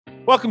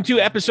Welcome to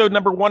episode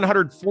number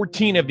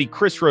 114 of the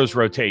Chris Rose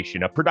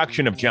Rotation, a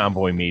production of John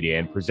Boy Media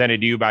and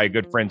presented to you by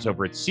good friends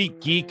over at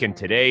SeatGeek. And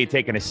today,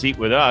 taking a seat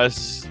with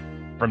us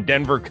from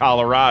Denver,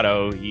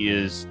 Colorado, he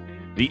is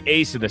the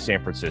ace of the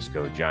San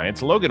Francisco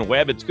Giants, Logan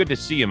Webb. It's good to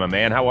see you, my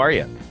man. How are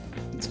you?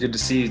 It's good to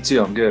see you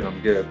too. I'm good.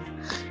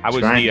 How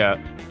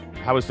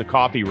was the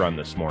coffee run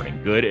this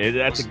morning? Good.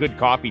 That's a good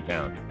coffee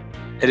town.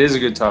 It is a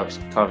good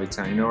coffee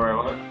town. You know where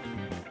I went?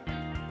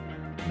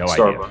 No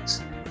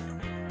Starbucks. idea.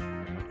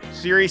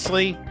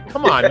 Seriously?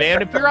 Come on,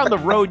 man. If you're on the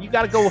road, you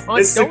got to go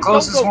hunt. It's the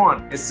closest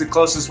one. It's the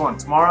closest one.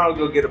 Tomorrow I'll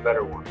go get a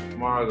better one.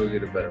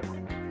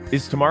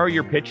 Is tomorrow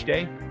your pitch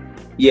day?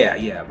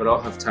 Yeah, but I'll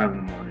have time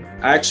in the morning.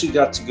 I actually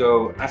got to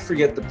go, I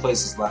forget the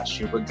places last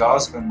year, but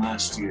Gossman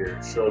last year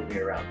showed me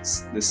around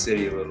the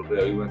city a little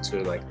bit. We went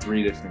to like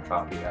 3 different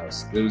coffee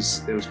houses. It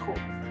was cool.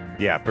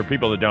 Yeah, for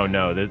people that don't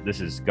know, this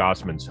is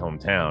Gossman's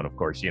hometown. Of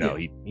course, you know,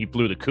 he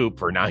flew the coop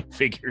for 9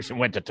 figures and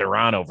went to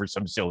Toronto for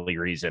some silly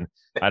reason.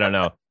 I don't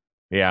know.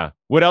 Yeah.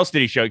 What else did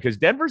he show? Because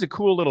Denver's a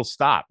cool little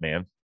stop,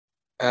 man.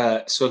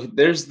 So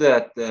there's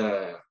that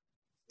the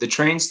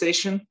train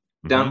station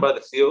down by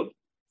the field.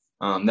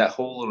 That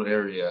whole little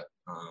area.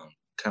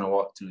 Kind of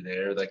walk through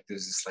there. Like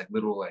there's this like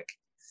little like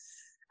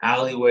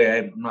alleyway.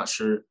 I'm not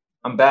sure.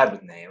 I'm bad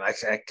with name. I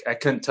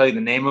couldn't tell you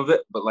the name of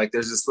it, but like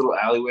there's this little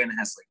alleyway and it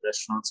has like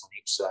restaurants on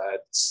each side.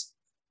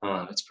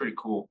 It's pretty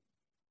cool.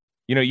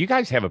 You know, you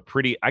guys have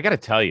I got to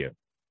tell you,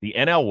 the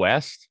NL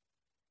West.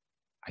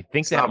 I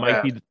think that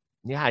might be.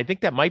 Yeah, I think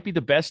that might be the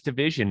best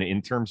division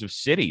in terms of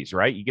cities,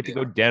 right? You get to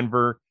go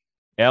Denver,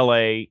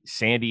 LA,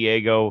 San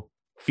Diego,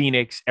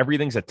 Phoenix.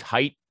 Everything's a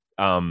tight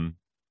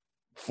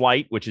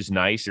flight, which is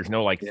nice. There's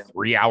no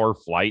 3-hour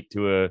flight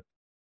to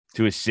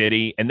a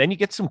city. And then you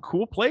get some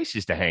cool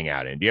places to hang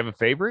out in. Do you have a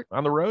favorite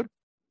on the road?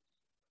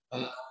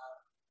 I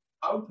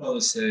would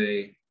probably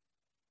say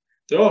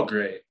they're all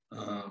great.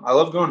 I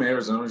love going to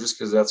Arizona just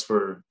because that's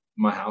where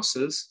my house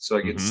is. So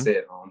I get to stay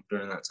at home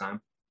during that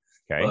time.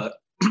 Okay. But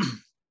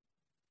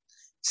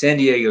San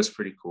Diego's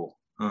pretty cool.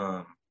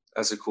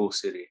 That's a cool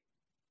city.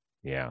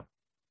 Yeah.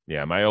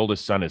 Yeah. My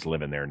oldest son is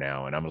living there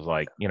now. And I was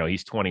like,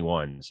 he's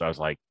 21. So I was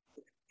like,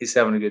 he's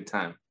having a good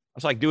time. I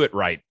was like, do it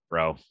right,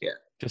 bro. Yeah.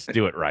 Just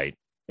do it right.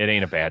 It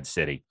ain't a bad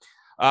city.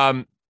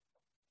 So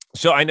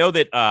I know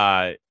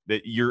that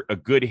you're a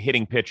good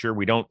hitting pitcher.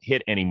 We don't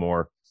hit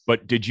anymore.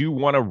 But did you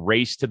want to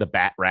race to the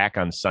bat rack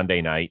on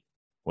Sunday night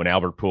when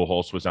Albert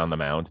Pujols was on the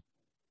mound?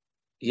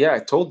 Yeah, I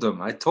told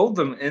them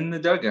in the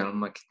dugout.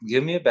 I'm like,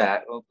 give me a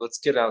bat. Well, let's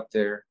get out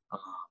there.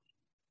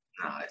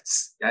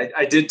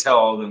 I did tell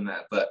all of them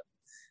that, but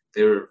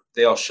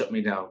they all shut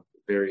me down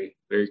very,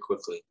 very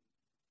quickly.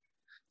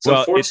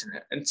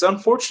 Unfortunate. It's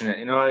unfortunate.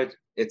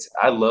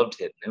 I loved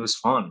hitting. It was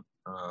fun.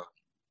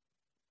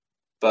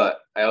 But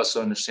I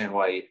also understand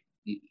why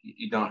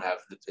you don't have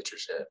the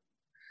pitcher's hit.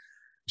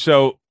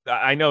 So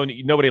I know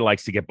nobody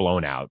likes to get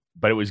blown out,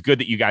 but it was good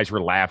that you guys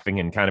were laughing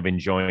and kind of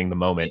enjoying the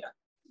moment. Yeah.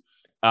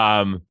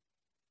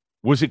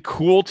 Was it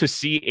cool to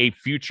see a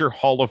future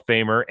Hall of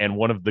Famer and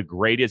one of the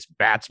greatest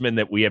batsmen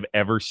that we have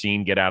ever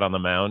seen get out on the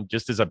mound,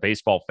 just as a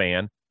baseball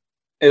fan?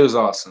 It was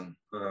awesome.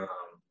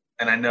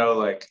 And I know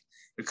like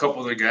a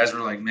couple of the guys were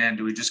like, man,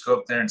 do we just go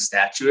up there and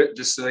statue it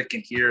just so they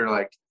can hear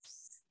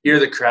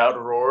the crowd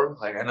roar?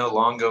 Like I know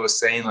Longo was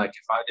saying like,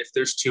 if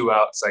there's 2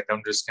 outs, like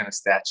I'm just going to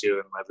statue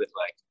and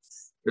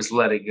just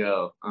let it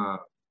go.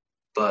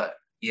 But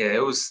yeah,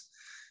 it was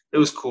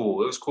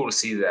cool. It was cool to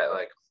see that.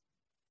 Like,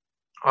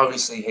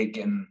 obviously hate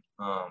getting,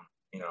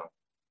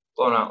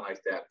 blown out like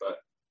that. But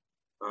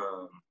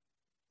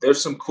there's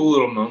some cool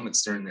little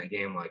moments during that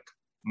game. Like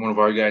one of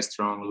our guys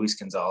throwing Luis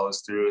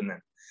Gonzalez through, and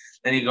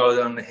then he goes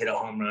down to hit a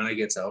home run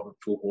against Albert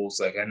Pujols.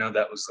 Like I know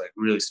that was like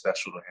really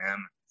special to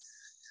him.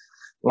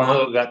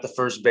 Longo got the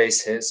first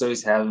base hit, so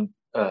he's having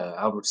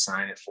Albert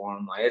sign it for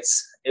him. Like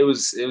it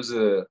was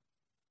a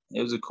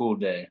cool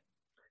day.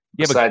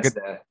 Yeah, besides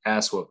that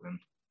ass whooping.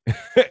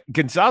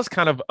 Gonzalez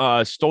kind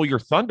of stole your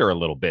thunder a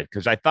little bit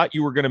because I thought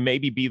you were going to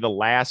maybe be the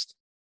last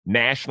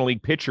National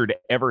League pitcher to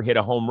ever hit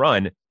a home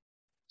run.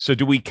 So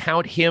do we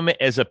count him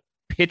as a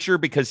pitcher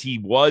because he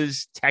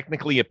was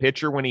technically a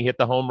pitcher when he hit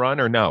the home run,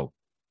 or no?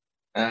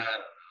 I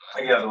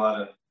got a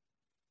lot of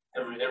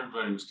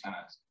everybody was kind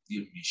of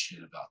giving me shit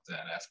about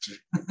that after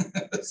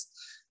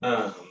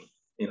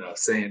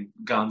saying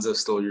Gonzo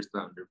stole your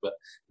thunder. But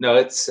no,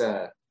 it's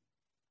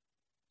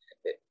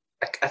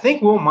I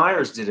think Will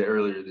Myers did it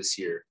earlier this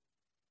year.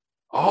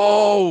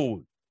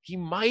 Oh, he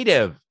might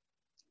have.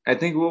 I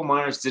think Will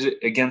Myers did it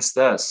against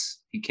us.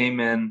 He came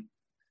in and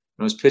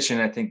was pitching.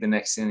 I think the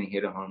next inning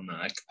hit a home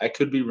run. I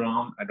could be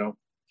wrong.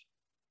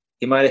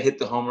 He might have hit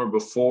the homer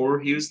before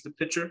he was the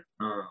pitcher,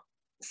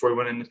 before he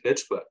went in to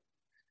pitch. But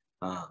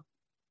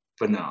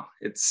no,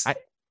 it's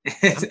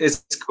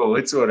cool.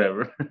 It's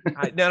whatever.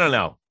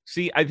 No.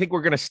 See, I think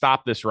we're going to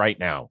stop this right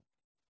now.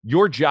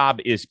 Your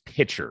job is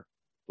pitcher.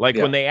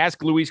 When they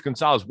ask Luis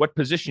Gonzalez, what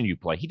position do you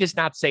play? He does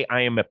not say,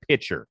 I am a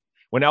pitcher.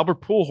 When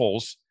Albert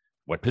Pujols,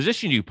 what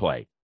position do you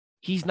play?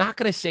 he's not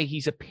going to say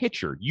he's a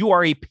pitcher. You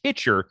are a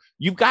pitcher.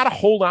 You've got to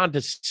hold on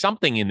to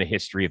something in the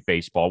history of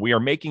baseball. We are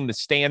making the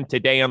stand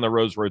today on the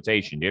Rose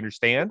rotation. Do you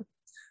understand?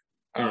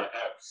 All right.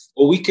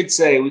 Well, we could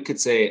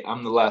say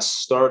I'm the last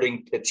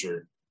starting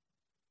pitcher,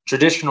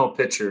 traditional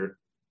pitcher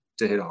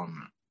to hit a home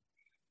run.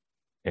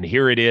 And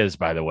here it is,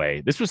 by the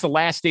way. This was the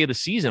last day of the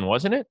season,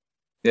 wasn't it?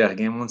 Yeah,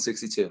 game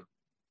 162.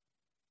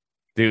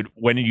 Dude,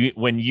 when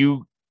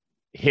you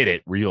hit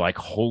it, were you like,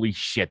 holy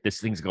shit,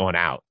 this thing's going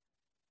out?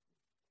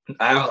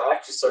 I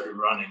actually started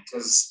running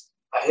because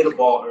I hit a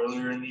ball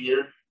earlier in the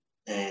year,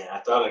 and I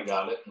thought I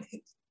got it.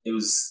 It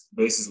was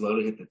bases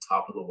loaded, hit the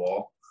top of the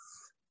wall,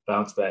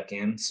 bounced back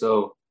in.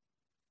 So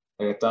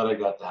I thought I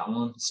got that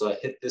one. So I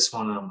hit this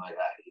one, and I'm like,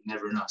 you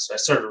never know. So I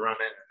started running,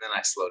 and then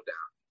I slowed down.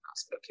 I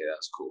was like, okay, that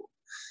was cool.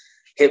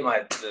 Hit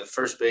the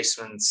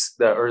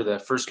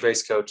first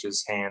base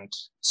coach's hand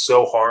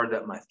so hard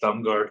that my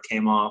thumb guard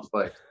came off.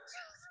 Like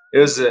it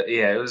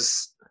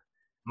was.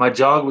 My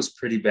jog was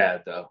pretty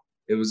bad though.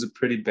 It was a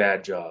pretty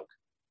bad jog.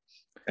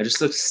 I just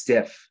looked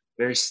stiff,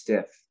 very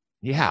stiff.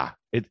 Yeah,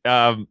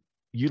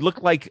 you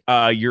look like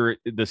you're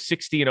the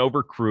 60 and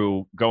over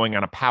crew going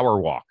on a power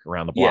walk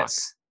around the block.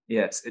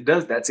 Yes, it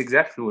does. That's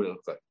exactly what it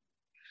looks like.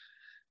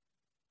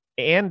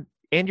 And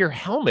your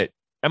helmet.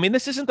 I mean,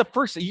 this isn't the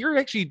first. You're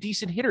actually a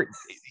decent hitter.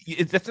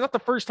 That's not the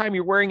first time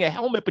you're wearing a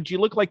helmet, but you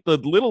look like the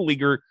little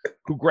leaguer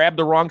who grabbed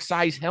the wrong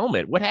size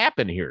helmet. What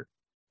happened here?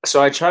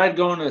 So I tried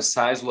going a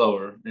size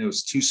lower, and it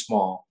was too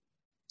small.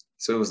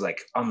 So it was like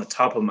on the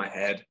top of my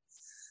head.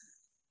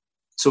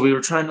 So we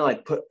were trying to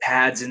like put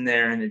pads in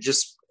there, and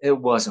it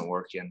wasn't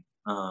working.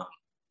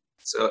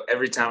 So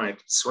every time I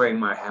swing,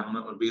 my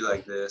helmet would be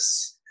like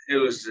this. It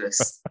was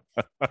just,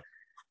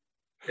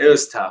 it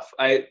was tough.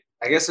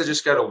 I guess I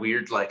just got a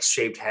weird like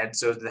shaped head,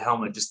 so the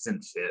helmet just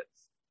didn't fit.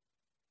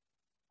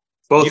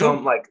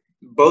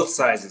 Both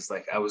sizes.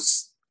 Like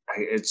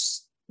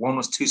it's one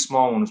was too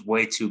small, one was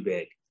way too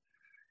big.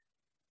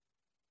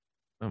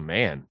 Oh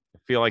man, I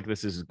feel like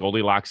this is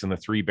Goldilocks and the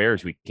Three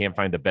Bears. We can't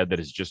find the bed that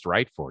is just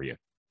right for you.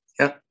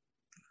 Yeah,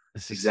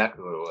 that's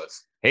exactly what it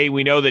was. Hey,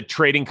 we know that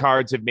trading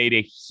cards have made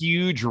a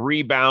huge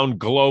rebound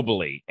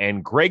globally.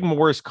 And Greg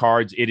Moore's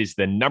Cards, it is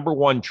the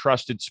 #1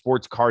 trusted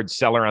sports card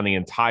seller on the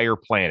entire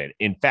planet.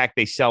 In fact,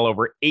 they sell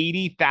over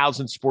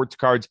 80,000 sports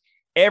cards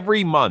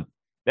every month.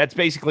 That's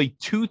basically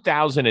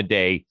 2,000 a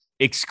day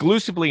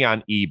exclusively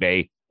on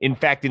eBay. In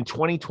fact, in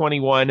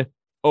 2021,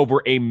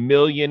 over 1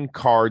 million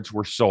cards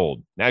were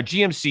sold. Now,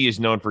 GMC is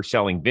known for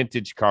selling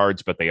vintage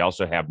cards, but they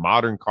also have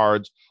modern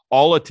cards.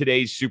 All of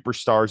today's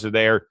superstars are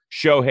there.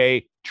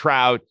 Shohei,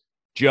 Trout,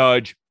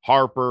 Judge,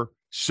 Harper,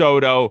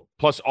 Soto,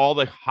 plus all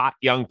the hot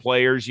young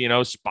players,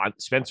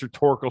 Spencer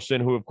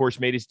Torkelson, who, of course,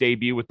 made his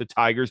debut with the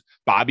Tigers,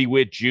 Bobby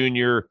Witt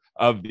Jr.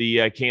 of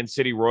the Kansas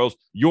City Royals,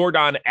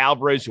 Yordan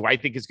Alvarez, who I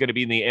think is going to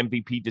be in the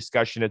MVP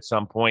discussion at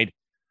some point.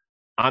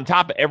 On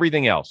top of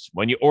everything else,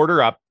 when you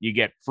order up, you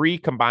get free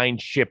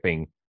combined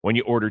shipping when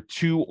you order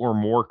 2 or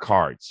more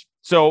cards.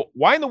 So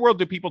why in the world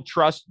do people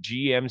trust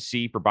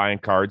GMC for buying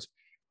cards?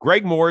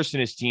 Greg Morris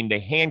and his team, they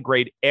hand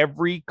grade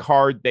every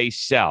card they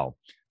sell.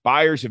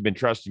 Buyers have been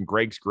trusting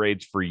Greg's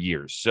grades for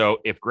years. So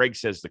if Greg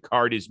says the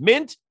card is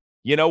mint,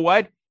 you know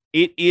what?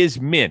 It is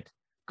mint.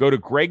 Go to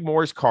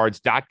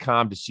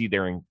gregmoorescards.com to see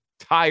their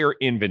entire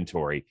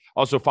inventory.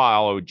 Also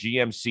follow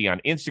GMC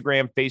on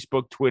Instagram,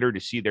 Facebook, Twitter to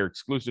see their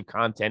exclusive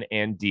content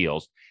and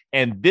deals.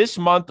 And this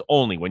month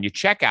only, when you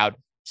check out,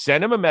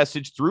 send them a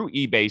message through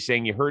eBay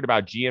saying you heard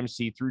about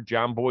GMC through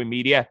John Boy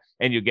Media,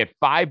 and you'll get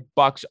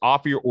 $5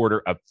 off your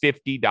order of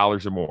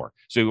 $50 or more.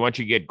 So we want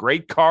you to get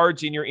great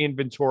cards in your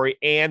inventory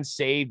and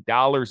save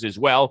dollars as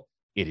well.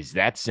 It is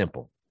that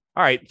simple.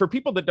 All right. For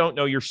people that don't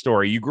know your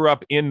story, you grew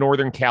up in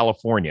Northern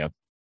California.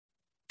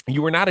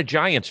 You were not a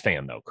Giants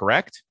fan, though,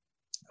 correct?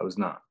 I was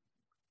not.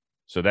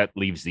 So that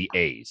leaves the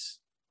A's,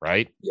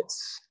 right?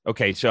 Yes.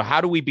 Okay. So how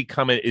do we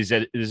become it? Is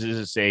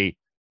this a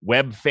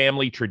Webb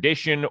family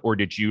tradition, or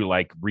did you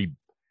like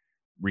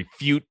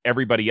refute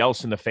everybody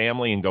else in the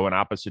family and go in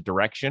opposite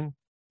direction?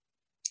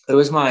 It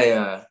was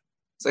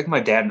it's like my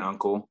dad and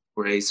uncle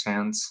were A's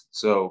fans,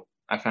 so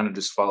I kind of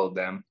just followed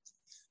them.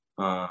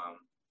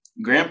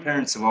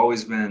 Grandparents have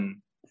always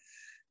been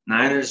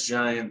Niners,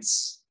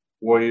 Giants,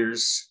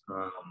 Warriors,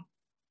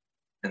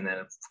 and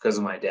then because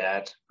of my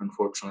dad,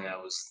 unfortunately, I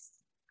was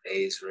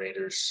A's,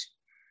 Raiders.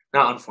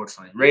 Not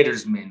unfortunately,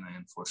 Raiders mainly,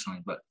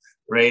 unfortunately, but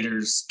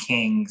Raiders,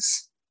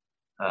 Kings,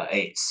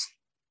 A's.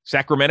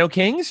 Sacramento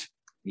Kings?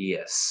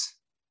 Yes.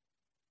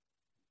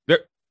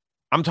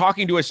 I'm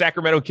talking to a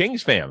Sacramento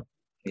Kings fan.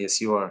 Yes,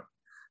 you are.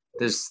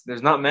 There's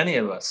not many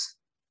of us.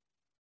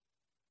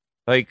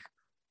 Like,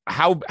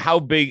 how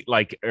big?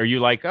 Like, are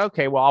you like,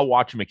 okay, well, I'll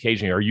watch them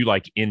occasionally? Or are you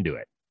like into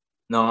it?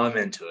 No, I'm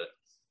into it.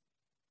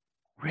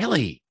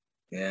 Really?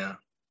 Yeah.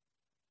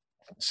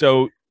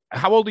 So,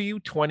 how old are you?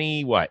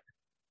 20 what?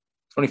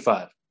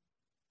 25.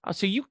 Oh,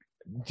 so you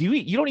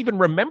don't even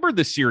remember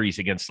the series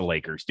against the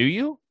Lakers, do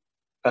you?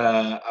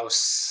 I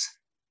was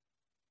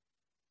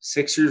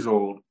 6 years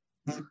old.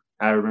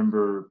 I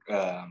remember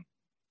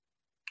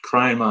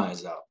crying my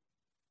eyes out.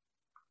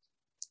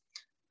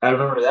 I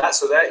remember that.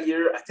 So that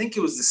year, I think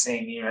it was the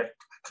same year. I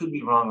could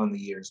be wrong on the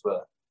years,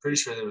 but pretty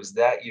sure there was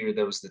that year.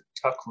 There was the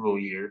tuck rule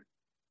year.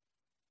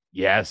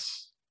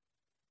 Yes.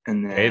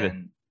 And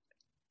then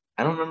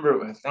I don't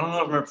remember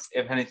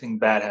if anything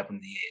bad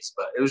happened to the A's,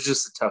 but it was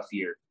just a tough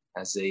year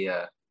as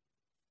a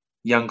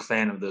young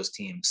fan of those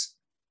teams.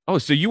 Oh,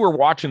 so you were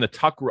watching the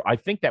tuck rule. I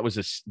think that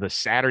was the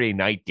Saturday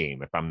night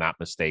game, if I'm not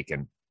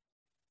mistaken.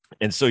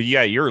 And so,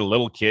 yeah, you're a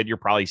little kid. You're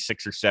probably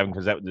 6 or 7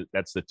 because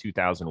that's the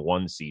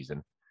 2001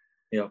 season.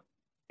 Yeah.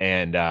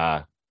 And,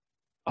 that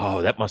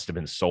must have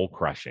been soul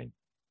crushing.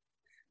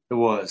 It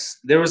was.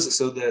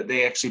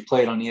 They actually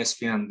played on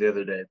ESPN the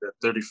other day, the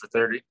 30 for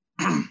 30.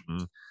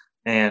 Mm-hmm.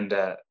 And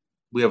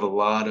we have a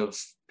lot of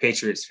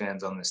Patriots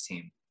fans on this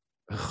team.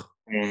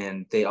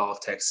 And they all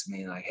texted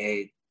me like,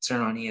 hey,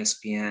 turn on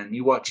ESPN.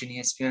 You watching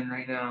ESPN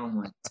right now? I'm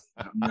like,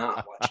 I'm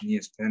not watching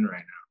ESPN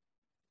right now.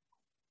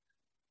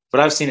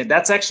 But I've seen it.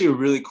 That's actually a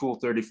really cool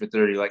 30 for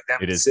 30. Like them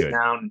to sit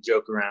down and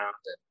joke around.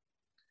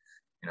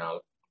 And,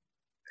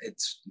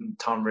 it's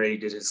Tom Brady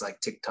did his like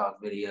TikTok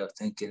video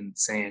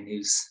saying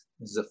he's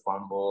a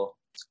fumble.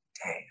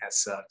 Dang, that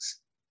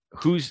sucks.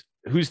 Who's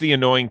the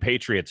annoying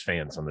Patriots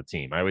fans on the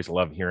team? I always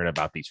love hearing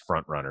about these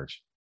front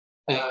runners.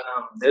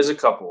 There's a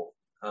couple.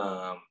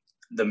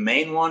 The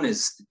main one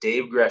is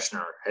Dave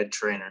Greshner, head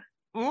trainer.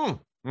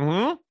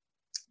 Mm-hmm.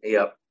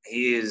 Yep.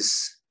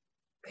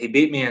 He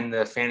beat me in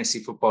the fantasy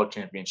football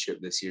championship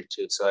this year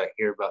too, so I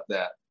hear about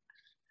that.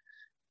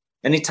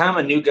 Anytime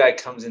a new guy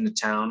comes into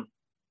town,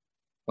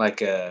 like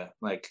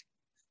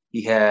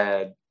he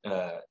had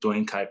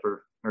Dwayne Kuiper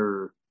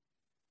or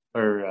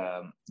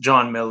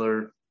John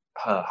Miller,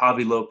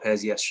 Javi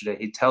Lopez yesterday,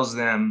 he tells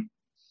them,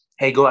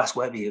 hey, go ask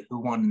Webby who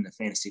won in the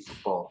fantasy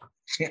football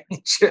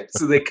championship.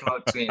 So they come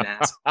up to me and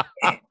ask,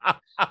 hey,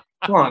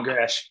 come on,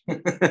 Gresh.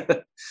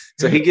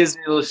 So he gives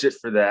me a little shit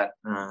for that.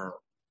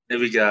 Then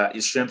we got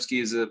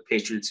Yastrzemski is a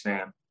Patriots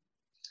fan.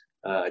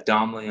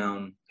 Dom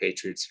Leone,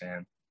 Patriots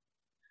fan.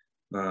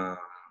 There's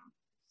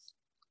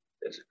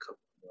a couple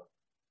more,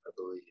 I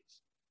believe.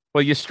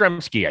 Well,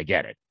 Yastrzemski, I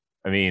get it.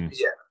 I mean,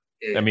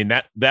 yeah. I mean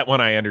that one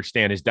I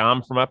understand. Is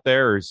Dom from up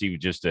there, or is he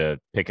just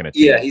picking a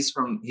team? Yeah, he's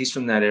from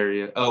that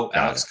area. Oh,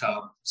 Alex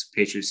Cobb is a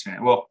Patriots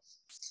fan. Well,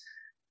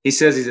 he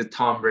says he's a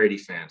Tom Brady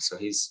fan, so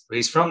he's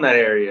from that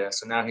area.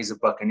 So now he's a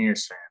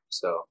Buccaneers fan.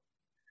 So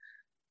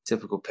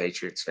typical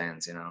Patriots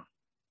fans,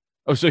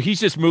 Oh, so he's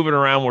just moving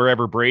around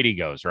wherever Brady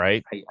goes,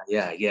 right?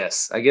 Yeah, I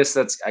guess. I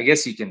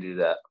guess you can do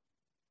that.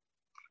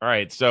 All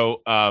right.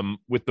 So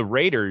with the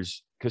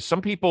Raiders, because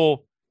some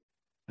people,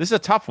 this is a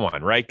tough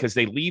one, right? Because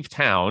they leave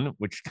town,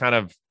 which kind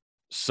of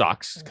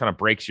sucks, kind of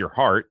breaks your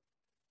heart,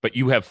 but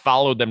you have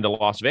followed them to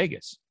Las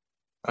Vegas.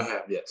 I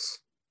have, yes.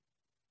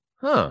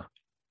 Huh.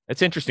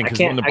 That's interesting because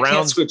when the Browns, I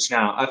can't switch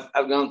now.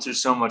 I've gone through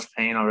so much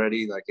pain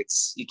already. Like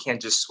you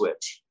can't just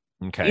switch.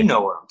 Okay. You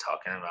know what I'm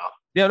talking about.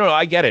 Yeah, no,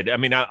 I get it. I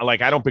mean,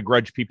 I don't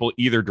begrudge people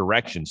either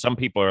direction. Some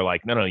people are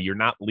like, no, you're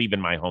not leaving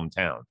my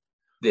hometown.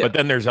 Yeah. But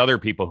then there's other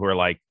people who are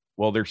like,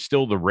 well, they're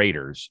still the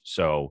Raiders.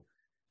 So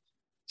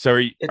have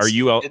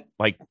you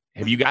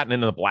gotten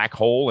into the black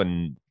hole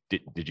and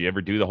did you ever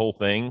do the whole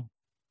thing?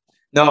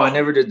 No, I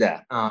never did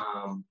that.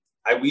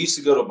 We used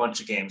to go to a bunch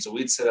of games. So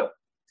we'd set up,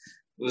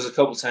 it was a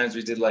couple times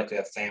we did like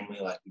a family,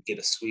 like we'd get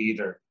a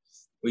suite or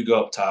we'd go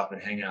up top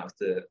and hang out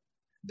with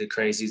the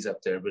crazies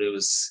up there, but it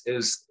was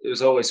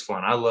always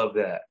fun. I love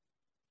that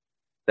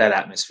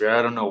atmosphere.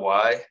 I don't know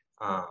why.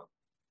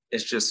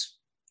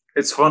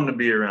 It's fun to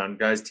be around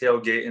guys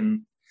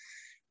tailgating.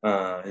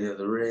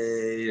 The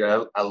Ray.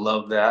 I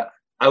love that.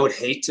 I would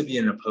hate to be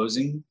an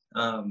opposing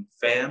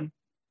fan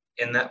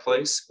in that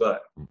place,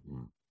 but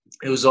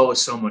it was always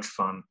so much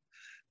fun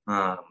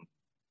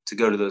to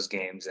go to those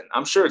games, and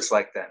I'm sure it's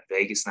like that in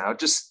Vegas now.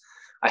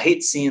 I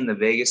hate seeing the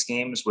Vegas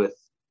games with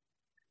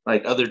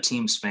like other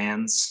teams'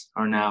 fans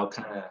are now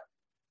kind of,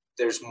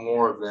 there's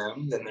more of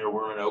them than there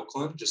were in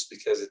Oakland just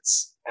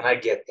because and I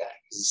get that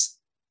because,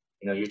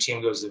 your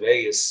team goes to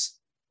Vegas.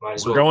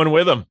 We're going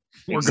with them.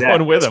 Exactly. We're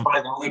going with them. It's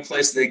probably the only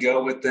place they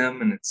go with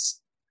them. And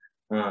it's,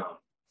 no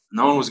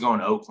one was going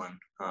to Oakland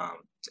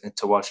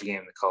to watch a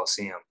game in the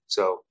Coliseum.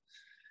 So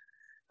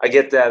I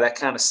get that. That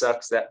kind of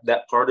sucks,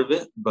 that part of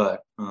it.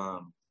 But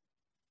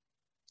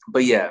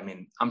yeah, I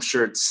mean, I'm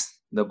sure it's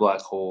the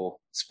black hole.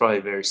 It's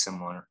probably very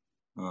similar.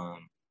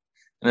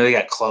 I know they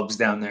got clubs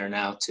down there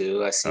now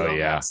too. I see all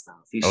that stuff.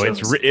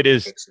 It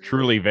is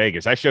truly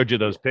Vegas. I showed you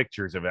those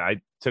pictures of it.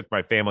 I took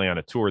my family on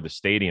a tour of the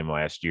stadium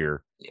last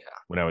year. Yeah.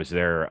 When I was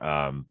there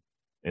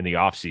in the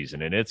off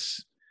season, and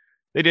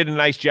they did a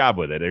nice job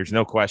with it. There's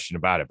no question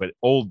about it. But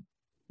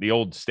the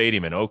old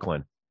stadium in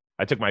Oakland,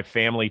 I took my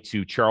family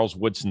to Charles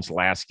Woodson's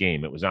last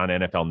game. It was on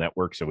NFL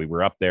Network, so we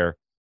were up there.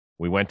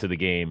 We went to the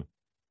game,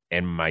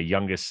 and my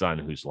youngest son,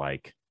 who's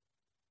like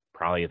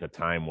probably at the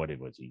time, what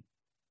was he,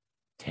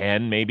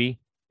 10 maybe?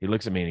 He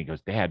looks at me and he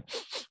goes, Dad,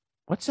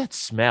 what's that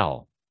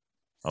smell?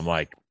 I'm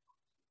like,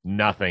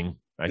 nothing.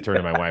 I turned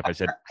to my wife. I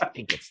said, I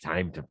think it's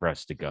time for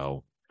us to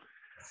go.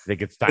 I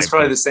think it's time. It's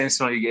probably the same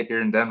smell you get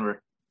here in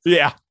Denver.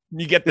 Yeah,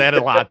 you get that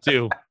a lot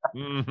too.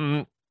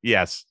 Mm-hmm.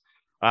 Yes.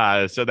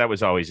 So that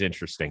was always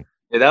interesting.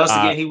 Yeah, that was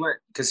the game he went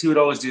because he would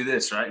always do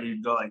this, right?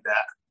 He'd go like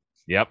that.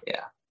 Yep.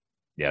 Yeah.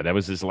 Yeah, that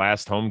was his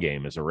last home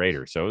game as a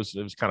Raider. So it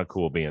was kind of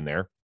cool being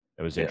there.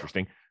 It was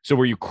interesting. So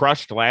were you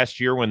crushed last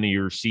year when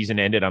your season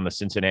ended on the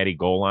Cincinnati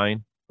goal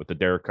line with the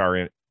Derek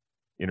Carr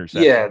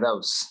interception? Yeah,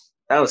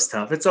 that was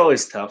tough. It's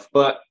always tough,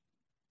 but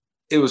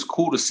it was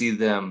cool to see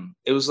them.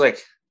 It was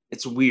like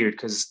it's weird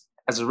because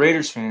as a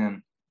Raiders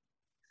fan,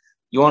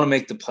 you want to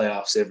make the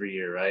playoffs every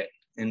year, right?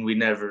 And we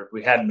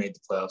hadn't made the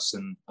playoffs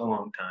in a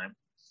long time.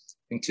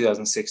 I think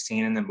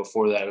 2016, and then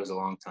before that, it was a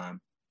long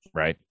time.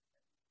 Right.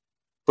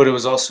 But it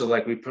was also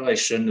like we probably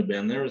shouldn't have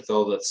been there with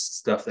all the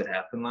stuff that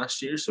happened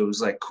last year. So it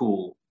was like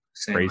cool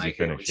saying crazy like,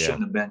 finish, hey, we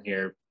shouldn't have been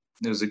here.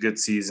 It was a good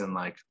season.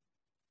 Like,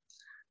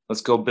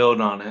 let's go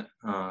build on it.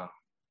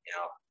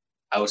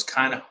 I was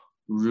kind of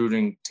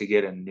rooting to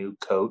get a new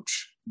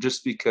coach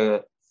just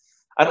because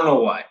I don't know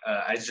why.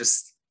 I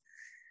just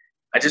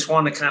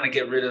wanted to kind of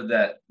get rid of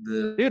that.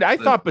 Dude, I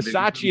thought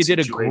Bisaccia did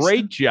a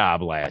great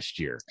job last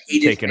year. He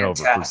did taking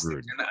over for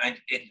Gruden. And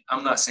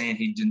I'm not saying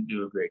he didn't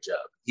do a great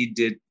job. He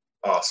did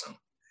awesome.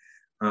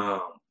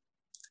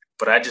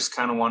 But I just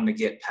kind of wanted to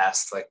get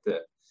past like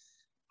the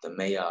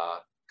Mayock,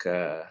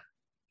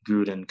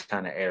 Gruden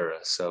kind of era.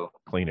 So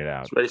clean it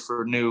out. Ready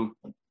for a new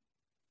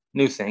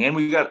thing. And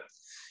we got,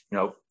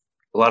 a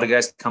lot of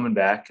guys coming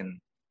back, and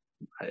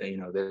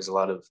there's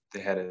they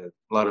had a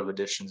lot of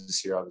additions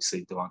this year.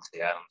 Obviously,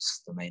 Devontae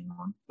Adams, the main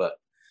one, but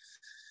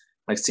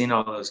like seeing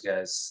all those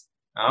guys,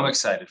 I'm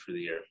excited for the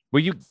year.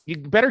 Well, you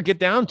better get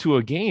down to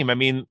a game. I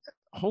mean,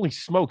 holy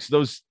smokes,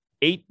 those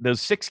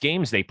 6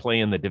 games they play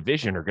in the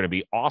division are going to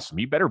be awesome.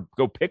 You better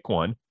go pick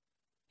one.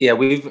 Yeah,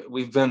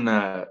 we've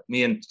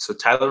been so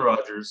Tyler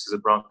Rogers is a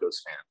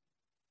Broncos fan.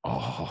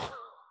 Oh,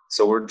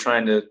 so we're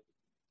trying to,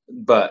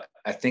 but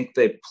I think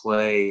they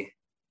play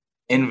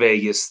in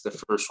Vegas the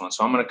first one.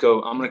 So I'm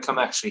gonna come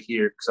actually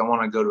here because I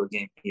want to go to a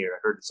game here. I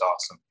heard it's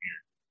awesome here.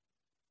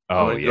 Oh,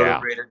 I'm gonna go to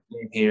a Raider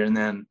game here, and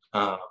then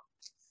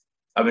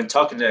I've been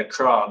talking to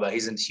Craw about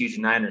he's a huge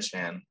Niners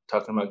fan,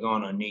 talking about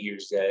going on New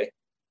Year's Day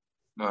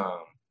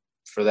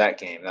for that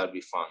game. That'd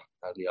be fun.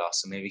 That'd be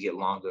awesome. Maybe get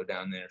Longo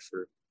down there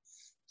to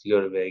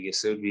go to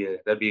Vegas. That'd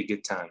be a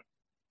good time.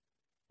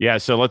 Yeah,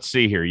 so let's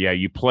see here. Yeah,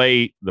 you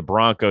play the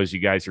Broncos. You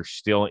guys are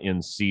still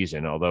in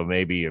season, although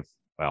maybe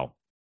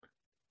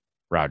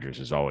Rodgers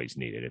is always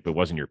needed. If it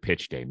wasn't your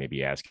pitch day,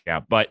 maybe ask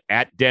out. But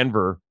at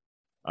Denver,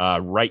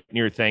 right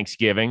near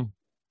Thanksgiving,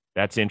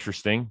 that's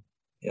interesting.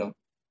 Yep.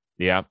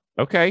 Yeah.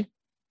 Okay.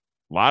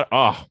 A lot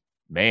of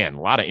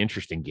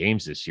interesting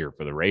games this year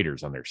for the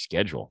Raiders on their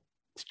schedule.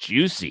 It's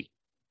juicy.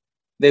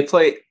 Did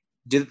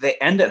they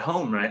end at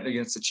home, right,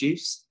 against the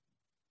Chiefs?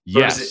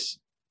 Yes.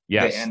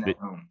 Yes. They end at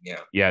home. Yeah.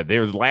 Yeah.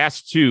 Their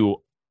last 2.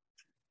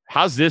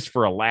 How's this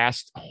for a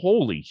last?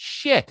 Holy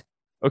shit.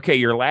 Okay.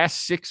 Your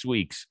last 6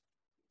 weeks,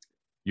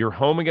 you're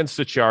home against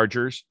the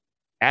Chargers,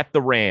 at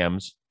the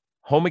Rams,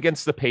 home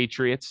against the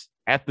Patriots,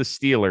 at the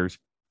Steelers,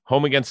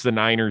 home against the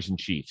Niners and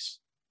Chiefs.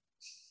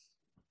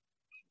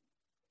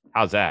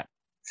 How's that?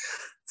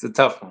 It's a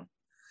tough one.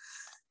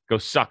 Go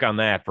suck on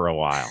that for a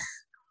while.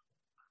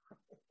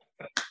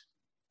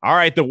 All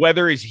right, the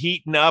weather is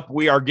heating up.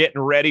 We are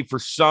getting ready for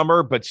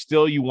summer, but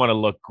still you want to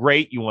look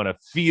great. You want to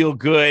feel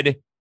good.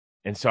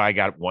 And so I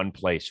got one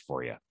place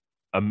for you.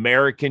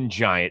 American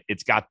Giant.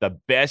 It's got the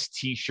best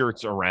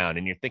T-shirts around.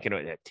 And you're thinking,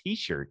 that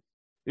T-shirt?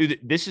 Dude,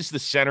 this is the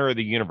center of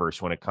the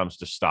universe when it comes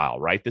to style,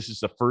 right? This is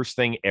the first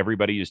thing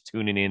everybody is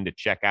tuning in to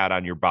check out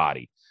on your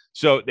body.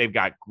 So they've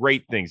got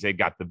great things. They've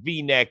got the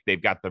V-neck.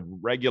 They've got the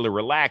regular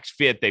relaxed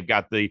fit. They've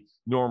got the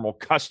normal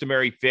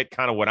customary fit,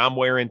 kind of what I'm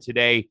wearing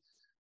today.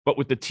 But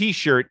with the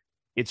T-shirt,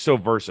 it's so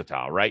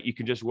versatile, right? You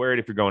can just wear it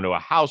if you're going to a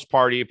house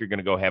party, if you're going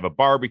to go have a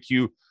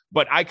barbecue.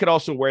 But I could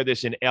also wear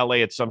this in LA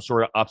at some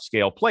sort of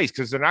upscale place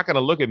because they're not going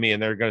to look at me and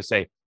they're going to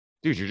say,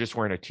 dude, you're just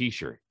wearing a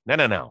T-shirt.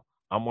 No.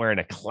 I'm wearing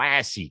a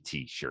classy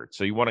T-shirt.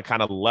 So you want to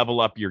kind of level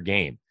up your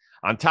game.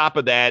 On top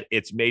of that,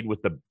 it's made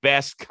with the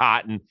best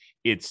cotton.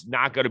 It's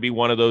not going to be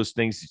one of those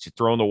things that you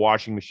throw in the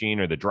washing machine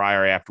or the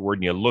dryer afterward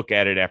and you look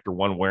at it after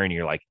one wear and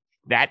you're like,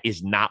 that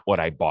is not what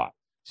I bought.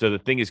 So the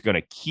thing is going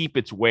to keep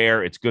its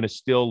wear. It's going to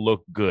still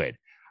look good.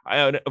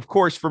 Of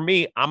course, for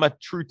me, I'm a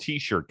true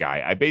T-shirt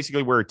guy. I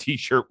basically wear a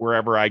T-shirt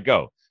wherever I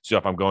go. So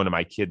if I'm going to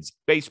my kid's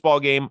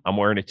baseball game, I'm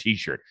wearing a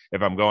T-shirt.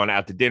 If I'm going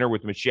out to dinner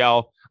with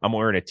Michelle, I'm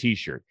wearing a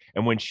T-shirt.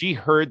 And when she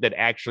heard that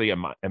actually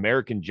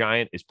American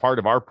Giant is part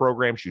of our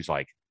program, she was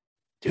like,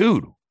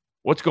 dude,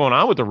 what's going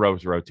on with the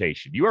Rose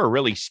rotation? You are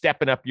really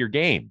stepping up your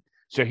game.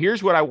 So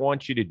here's what I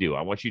want you to do.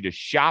 I want you to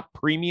shop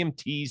premium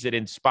tees that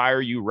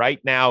inspire you right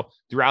now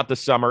throughout the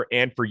summer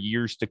and for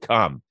years to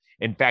come.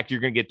 In fact,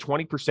 you're going to get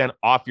 20%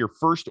 off your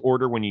first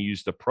order when you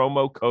use the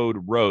promo code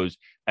ROSE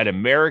at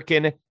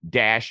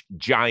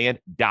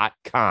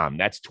American-Giant.com.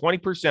 That's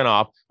 20%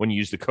 off when you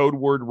use the code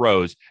word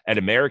ROSE at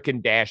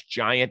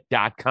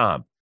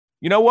American-Giant.com.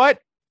 You know what?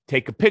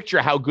 Take a picture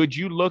of how good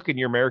you look in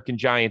your American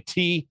Giant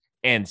tee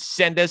and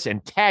send us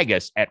and tag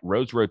us at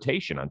Rose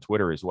Rotation on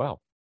Twitter as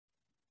well.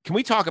 Can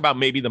we talk about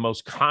maybe the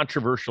most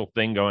controversial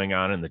thing going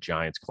on in the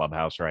Giants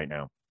clubhouse right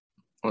now?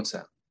 What's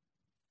that?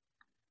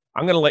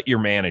 I'm going to let your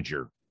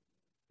manager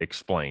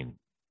explain.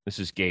 This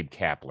is Gabe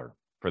Kapler,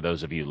 for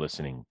those of you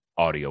listening,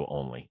 audio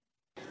only.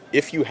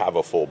 If you have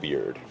a full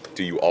beard,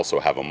 do you also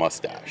have a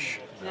mustache?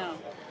 No.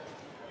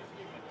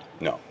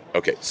 No.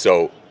 Okay,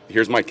 so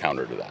here's my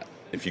counter to that.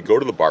 If you go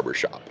to the barber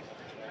shop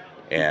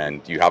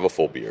and you have a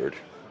full beard,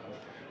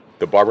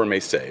 the barber may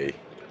say,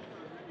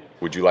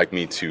 would you like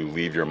me to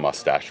leave your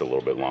mustache a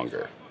little bit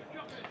longer?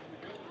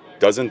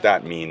 Doesn't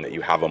that mean that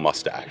you have a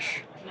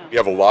mustache? No. You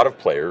have a lot of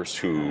players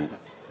who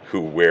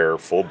wear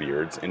full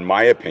beards. In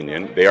my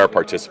opinion, they are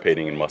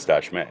participating in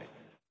Mustache May.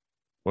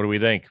 What do we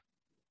think?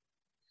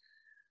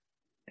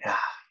 Yeah,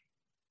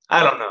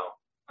 I don't know.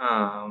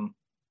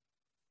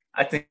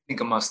 I think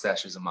a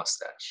mustache is a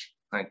mustache,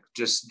 like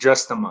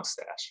just a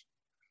mustache.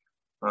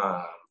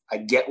 I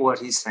get what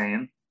he's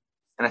saying,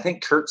 and I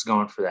think Kurt's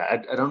going for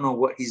that. I don't know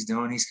what he's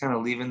doing. He's kind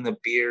of leaving the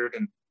beard,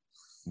 and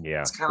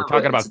yeah, we're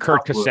talking about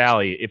Kurt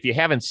Casale. If you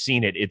haven't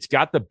seen it, it's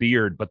got the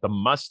beard, but the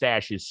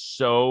mustache is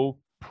so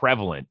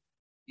prevalent.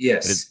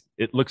 Yes,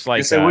 it looks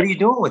like. So what are you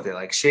doing with it?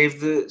 Like shave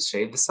the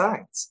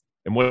sides.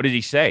 And what did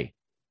he say?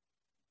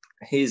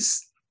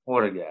 He's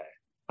what a guy.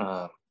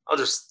 I'll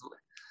just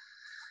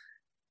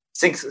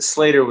think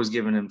Slater was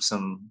giving him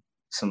some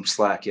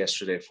slack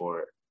yesterday for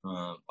it.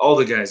 All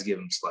the guys give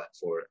him slack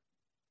for it.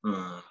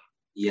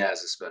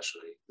 Yaz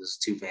especially. Those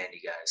two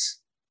Vandy guys.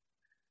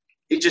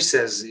 He just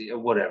says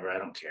whatever. I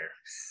don't care.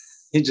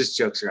 He just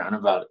jokes around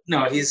about it.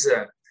 No, he's.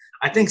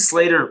 I think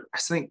Slater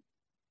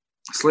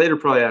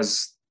probably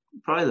has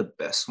the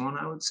best one.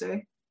 I would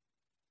say.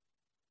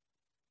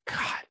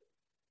 God,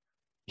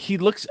 he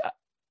looks.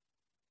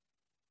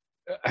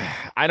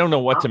 I don't know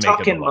what to make of him. I'm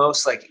talking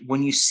most like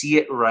when you see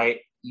it right,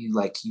 you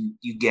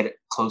get it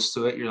close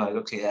to it. You're like,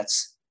 okay,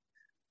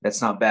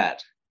 that's not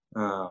bad.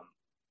 On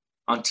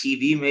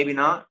TV, maybe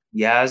not.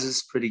 Yaz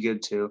is pretty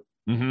good too.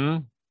 Mm-hmm.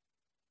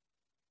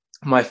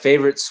 My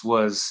favorites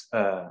was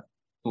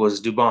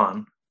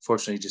Dubon.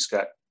 Fortunately, he just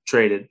got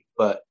traded,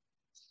 but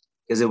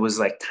because it was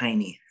like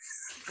tiny.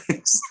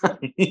 It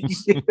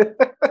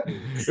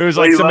was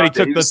like somebody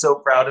took he was so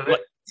proud of it.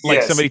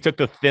 Like somebody took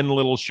the thin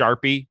little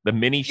Sharpie, the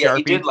mini Sharpie. Yeah,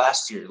 he did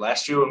last year.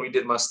 Last year when we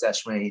did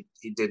Mustache May,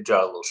 he did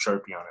draw a little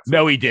Sharpie on it.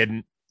 No, he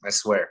didn't. I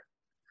swear.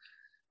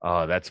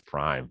 Oh, that's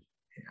prime.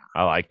 Yeah.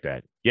 I like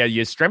that. Yeah,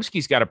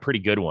 Yastrzemski's got a pretty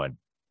good one.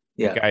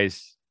 Yeah,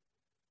 guys.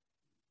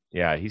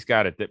 Yeah, he's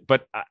got it.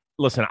 But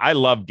listen, I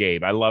love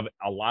Gabe. I love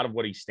a lot of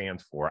what he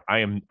stands for.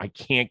 I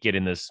can't get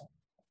in this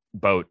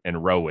boat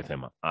and row with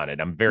him on it.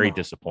 I'm very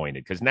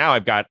disappointed because now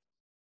I've got,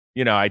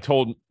 I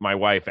told my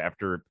wife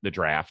after the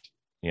draft,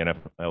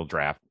 NFL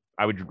draft,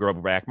 I would grow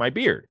back my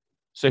beard.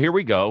 So here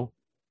we go.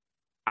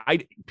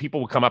 People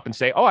will come up and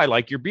say, "Oh, I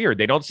like your beard."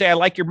 They don't say, "I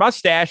like your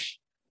mustache."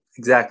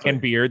 Exactly. And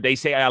beard. They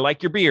say, "I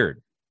like your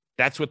beard."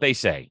 That's what they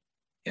say.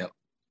 Yep.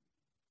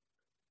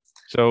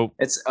 So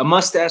it's a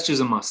mustache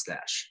is a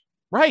mustache.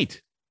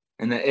 Right.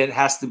 And it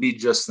has to be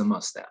just the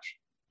mustache.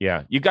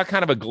 Yeah. You got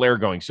kind of a glare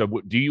going. So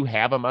do you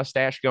have a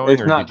mustache going?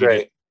 It's not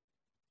great.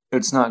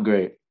 It's not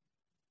great.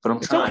 But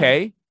I'm trying. It's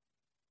okay.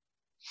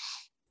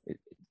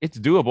 It's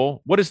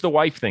doable. What does the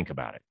wife think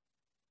about it?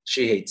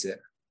 She hates it.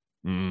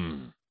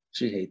 Mm.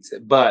 She hates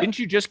it. But didn't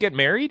you just get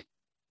married?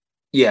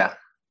 Yeah.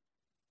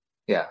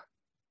 Yeah.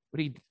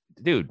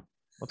 Dude,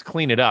 let's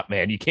clean it up,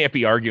 man. You can't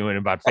be arguing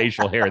about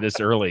facial hair this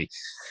early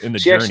in the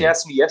journey. She actually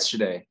asked me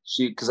yesterday.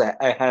 Because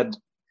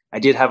I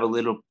did have a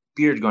little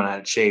beard going. I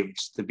had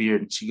shaved the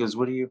beard. And she goes,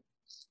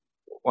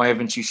 why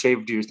haven't you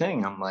shaved your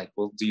thing? I'm like,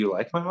 well, do you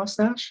like my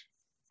mustache?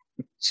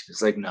 She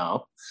was like,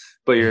 no,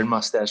 but you're in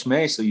Mustache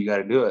May, so you got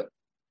to do it.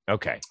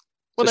 Okay.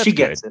 Well, so she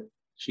gets it.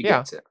 She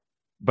gets it.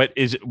 But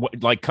is it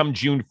like come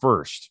June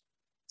 1st?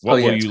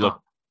 What will you look?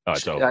 Oh,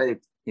 it's over.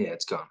 Yeah,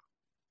 it's gone.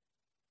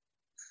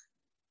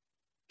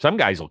 Some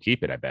guys will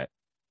keep it, I bet.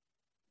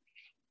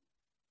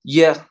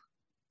 Yeah.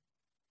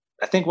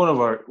 I think one of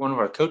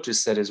our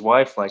coaches said his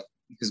wife liked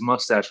his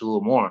mustache a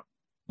little more.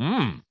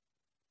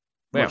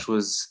 Which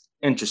was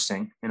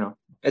interesting.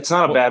 It's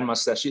not a bad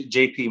mustache.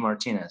 JP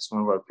Martinez,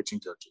 one of our pitching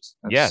coaches.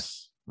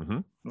 Yes. Mm-hmm.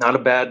 Not a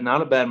bad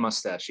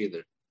mustache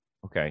either.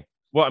 Okay.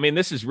 Well, I mean,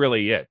 this is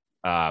really it.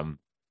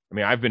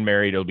 I've been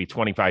married. It'll be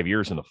 25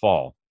 years in the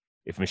fall.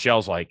 If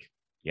Michelle's like,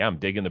 yeah, I'm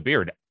digging the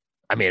beard.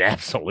 I mean,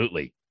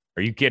 absolutely.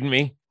 Are you kidding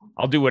me?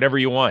 I'll do whatever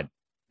you want.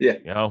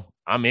 Yeah.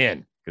 I'm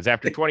in. Because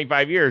after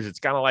 25 years, it's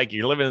kind of like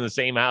you're living in the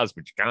same house,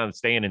 but you're kind of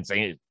staying in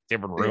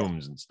different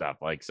rooms and stuff.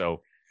 Like,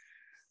 so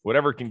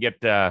whatever can get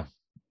the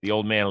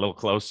old man a little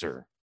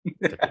closer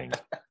to things.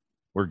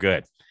 We're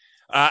good.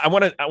 I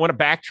want to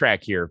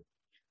backtrack here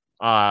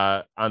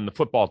on the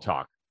football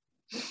talk.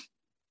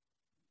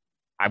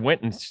 I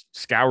went and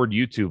scoured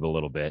YouTube a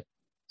little bit.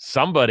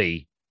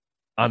 Somebody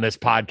on this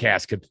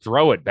podcast could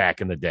throw it back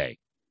in the day.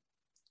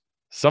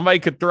 Somebody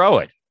could throw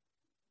it.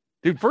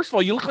 Dude, first of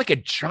all, you look like a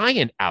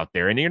giant out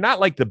there, and you're not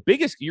like the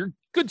biggest. You're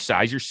good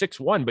size. You're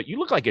 6'1", but you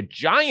look like a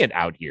giant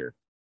out here.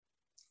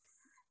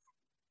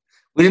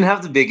 We didn't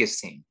have the biggest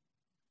team.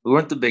 We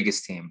weren't the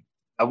biggest team.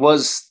 I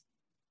was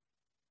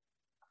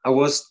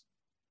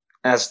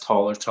as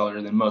taller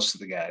than most of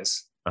the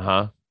guys.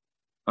 Uh-huh.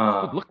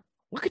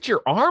 Look at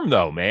your arm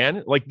though,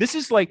 man. Like this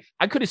is like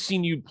I could have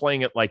seen you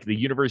playing at like the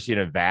University of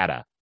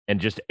Nevada and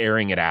just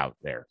airing it out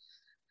there.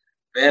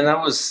 Man,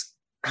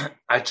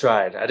 I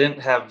tried. I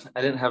didn't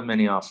have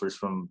many offers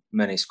from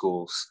many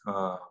schools.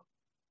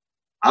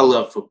 I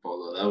love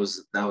football though.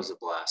 That was a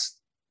blast.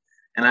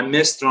 And I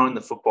miss throwing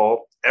the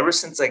football. Ever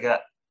since I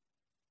got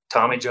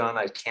Tommy John,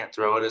 I can't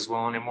throw it as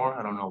well anymore.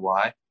 I don't know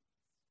why.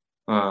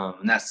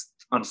 And that's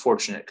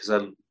unfortunate because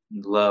I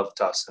love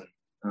tossing,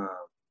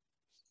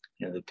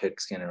 the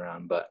pigskin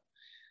around. But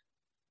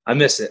I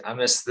miss it. I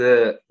miss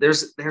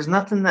there's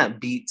nothing that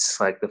beats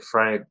like the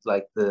fried,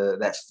 like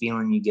that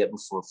feeling you get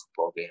before a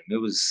football game.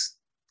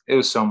 It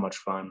was so much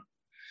fun.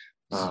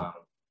 I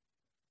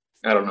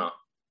don't know.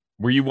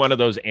 Were you one of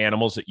those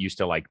animals that used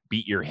to like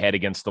beat your head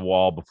against the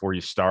wall before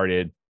you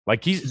started?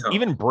 Like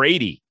even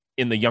Brady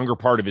in the younger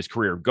part of his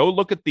career. Go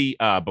look at the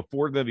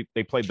before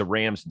they played the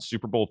Rams in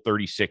Super Bowl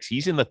 36.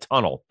 He's in the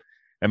tunnel.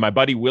 And my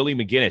buddy Willie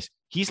McGinnis,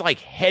 he's like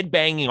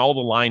headbanging all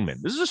the linemen.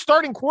 This is a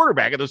starting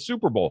quarterback of the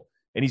Super Bowl.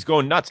 And he's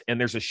going nuts. And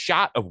there's a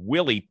shot of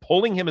Willie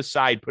pulling him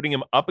aside, putting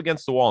him up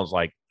against the wall. And it's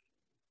like,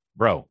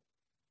 bro,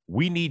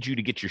 we need you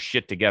to get your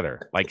shit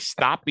together. Like,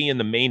 stop being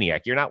the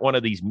maniac. You're not one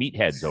of these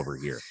meatheads over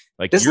here.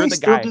 Like, Doesn't you're he the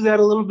still guy. do that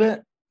a little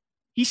bit?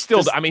 He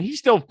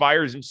still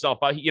fires himself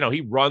out.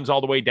 He runs all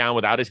the way down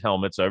without his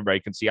helmet so everybody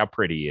can see how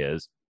pretty he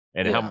is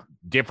and how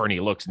different he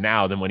looks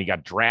now than when he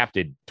got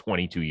drafted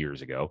 22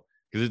 years ago.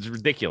 Because it's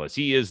ridiculous.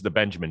 He is the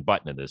Benjamin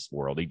Button of this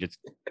world. He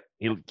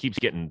keeps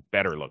getting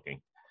better looking.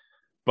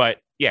 But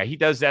yeah, he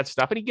does that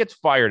stuff and he gets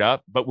fired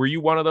up. But were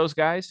you one of those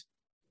guys?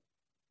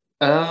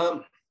 Yeah,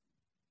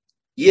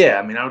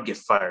 I mean, I would get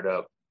fired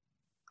up.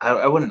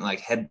 I wouldn't like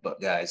headbutt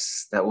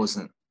guys. That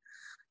wasn't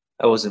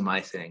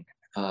my thing.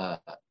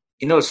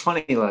 It's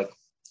funny. Like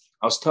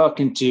I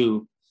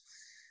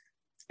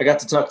got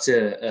to talk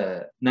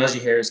to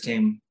Najee Harris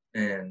came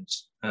and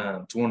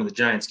to one of the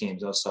Giants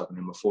games. I was talking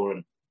to him before,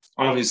 and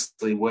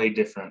obviously way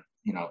different,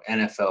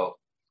 NFL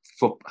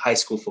high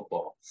school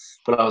football.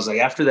 But I was like,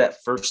 after that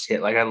first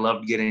hit, like I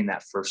loved getting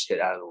that first hit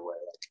out of the way,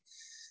 like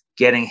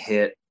getting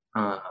hit.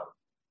 And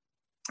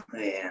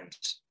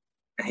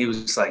he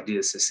was just like, dude,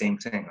 it's the same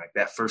thing. Like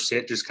that first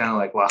hit just kind of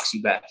like locks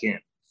you back in.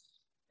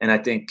 And I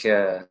think,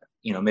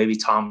 maybe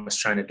Tom was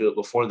trying to do it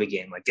before the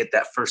game, like get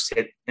that first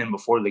hit in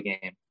before the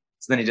game.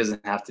 So then he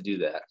doesn't have to do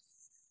that.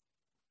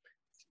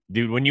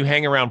 Dude, when you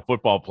hang around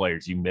football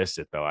players, you miss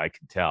it though. I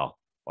can tell.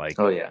 Like,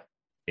 oh yeah,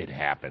 it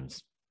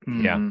happens.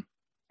 Mm-hmm. Yeah.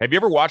 Have you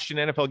ever watched an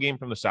NFL game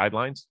from the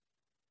sidelines?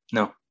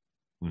 No.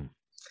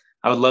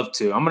 I would love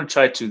to. I'm going to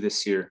try to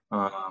this year.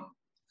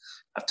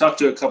 I've talked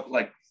to a couple,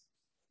 like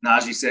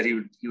Najee said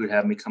he would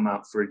have me come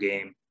out for a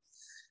game.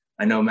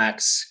 I know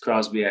Max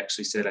Crosby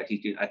actually said I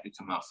could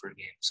come out for a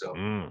game. So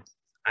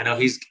I know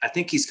I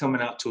think he's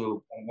coming out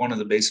to one of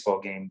the baseball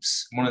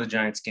games, one of the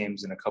Giants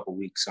games in a couple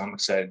weeks. So I'm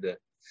excited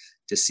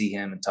to see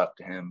him and talk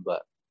to him.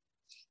 But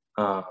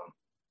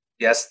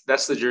yes,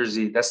 that's the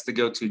jersey. That's the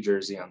go-to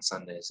jersey on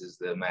Sundays is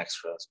the Max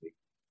Crosby.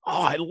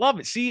 Oh, I love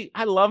it. See,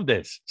 I love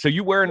this. So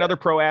you wear another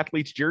pro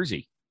athlete's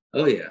jersey.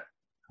 Oh yeah.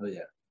 Do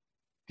you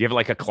have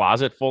like a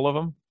closet full of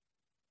them?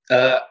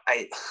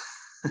 It's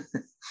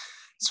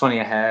funny.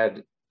 I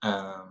had,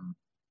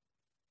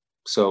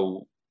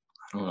 so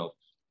I don't know,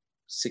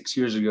 7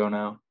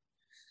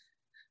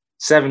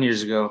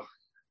 years ago,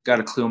 got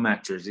a Khalil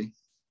Mack jersey,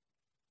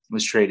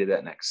 was traded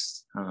that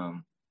next,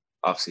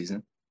 off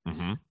season.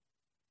 Mm-hmm.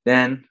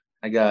 Then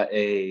I got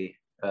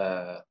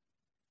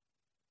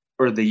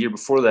or the year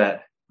before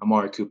that,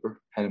 Amari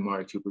Cooper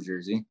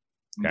jersey,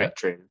 got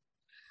traded.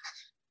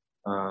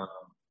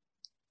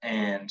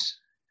 And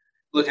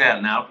looking at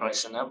it now, probably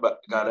shouldn't have, but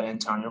got an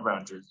Antonio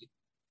Brown jersey.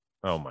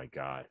 Oh my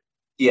God.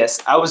 Yes,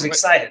 I was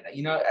excited.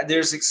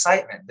 There's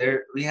excitement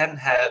there. We hadn't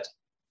had,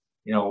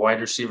 a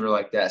wide receiver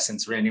like that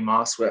since Randy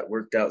Moss. That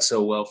worked out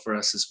so well for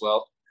us as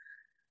well.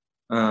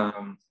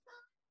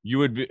 You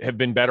would have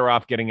been better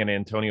off getting an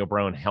Antonio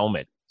Brown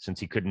helmet since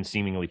he couldn't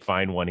seemingly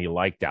find one he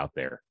liked out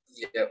there.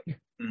 Yep.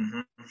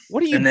 Mm-hmm.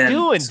 What are you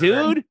doing,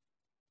 dude?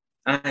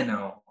 I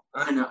know.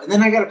 And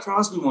then I got a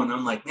Crosby one.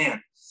 I'm like,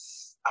 man,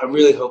 I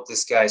really hope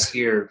this guy's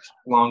here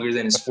longer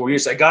than his 4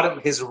 years. I got him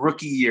his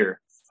rookie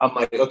year. I'm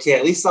like, okay,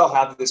 at least I'll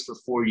have this for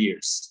 4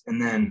 years.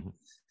 And then,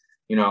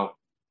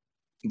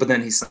 but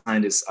then he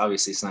signed his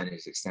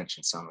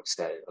extension. So I'm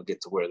excited. I'll get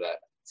to wear that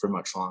for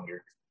much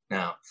longer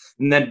now.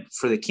 And then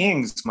for the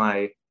Kings,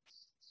 I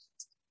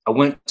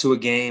went to a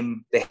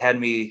game. They had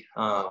me,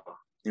 go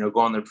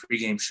on their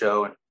pregame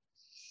show. And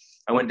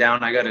I went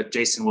down. I got a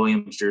Jason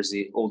Williams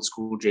jersey, old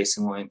school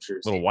Jason Williams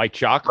jersey. Little white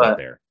chocolate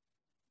there.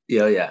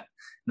 Yeah.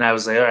 And I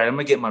was like, all right, I'm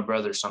going to get my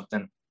brother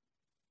something.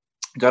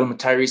 Got him a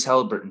Tyrese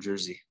Halliburton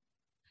jersey.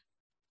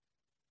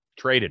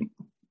 Traded.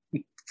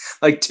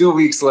 Like 2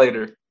 weeks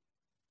later.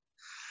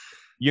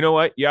 You know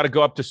what? You ought to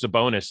go up to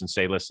Sabonis and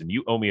say, listen,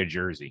 you owe me a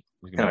jersey.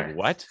 He's gonna be like,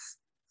 what?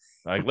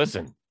 Like,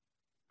 listen,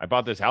 I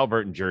bought this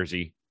Halliburton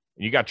jersey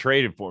and you got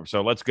traded for him.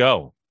 So let's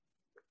go.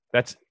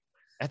 That's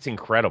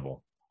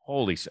incredible.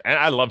 And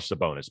I love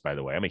Sabonis, by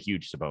the way. I'm a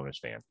huge Sabonis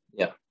fan.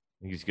 Yeah.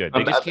 He's good.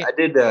 I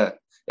did. That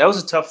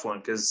was a tough one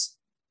because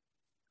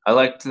I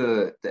liked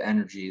the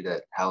energy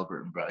that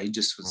Halliburton brought. He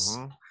just was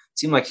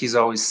seemed like he's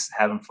always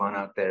having fun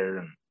out there,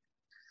 and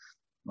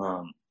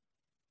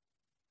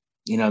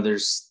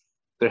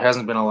there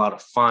hasn't been a lot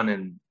of fun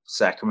in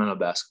Sacramento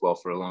basketball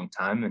for a long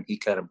time, and he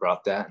kind of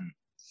brought that. And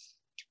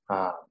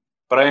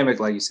but I am,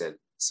 like you said,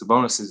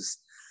 Sabonis is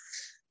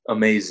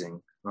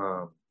amazing.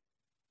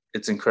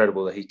 It's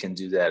incredible that he can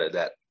do that at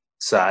that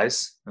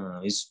size.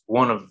 He's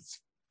one of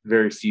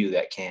very few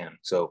that can.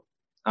 So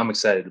I'm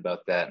excited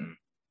about that, and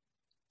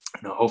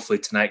hopefully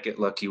tonight get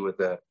lucky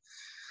with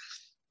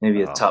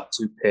maybe a top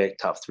 2 pick,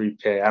 top 3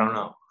 pick. I don't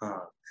know,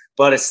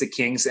 but it's the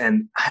Kings,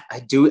 and I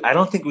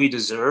don't think we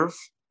deserve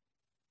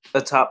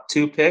a top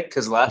 2 pick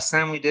because last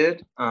time we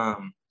did,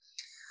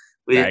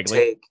 we didn't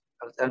take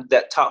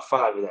that top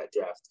 5 of that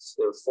draft.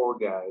 There were 4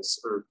 guys,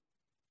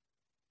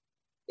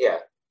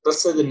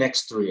 let's say the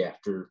next 3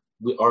 after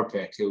our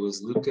pick. It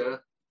was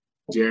Luka,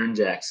 Jaren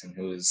Jackson,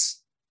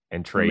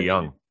 and Trae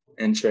Young.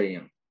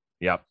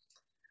 Yep.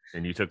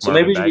 And you took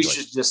Marvin maybe Bagley. We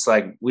should just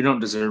we don't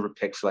deserve a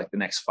pick for the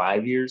next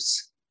 5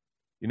 years.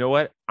 You know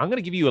what? I'm going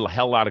to give you a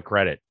hell lot of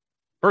credit.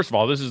 First of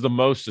all, this is the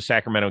most the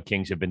Sacramento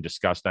Kings have been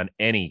discussed on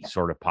any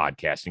sort of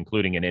podcast,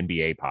 including an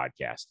NBA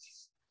podcast.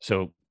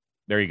 So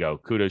there you go.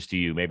 Kudos to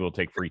you. Maybe we'll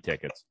take free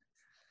tickets.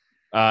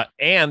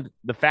 And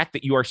the fact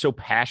that you are so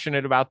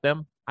passionate about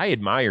them, I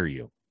admire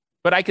you.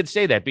 But I could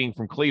say that being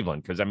from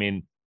Cleveland, because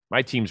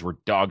my teams were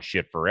dog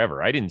shit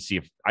forever. I didn't see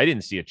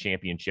a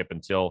championship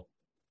until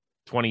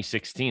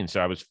 2016.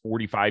 So I was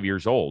 45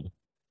 years old.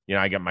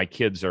 I got my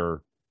kids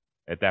are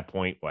at that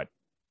point,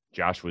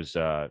 Josh was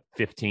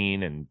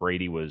 15 and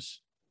Brady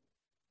was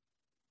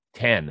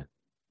 10. And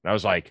I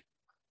was like,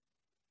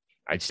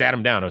 I sat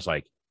him down. I was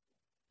like,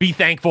 be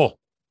thankful.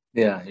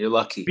 Yeah, you're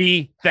lucky.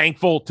 Be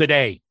thankful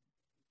today.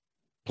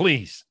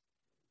 Please.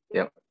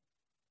 Yep.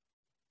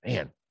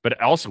 Man.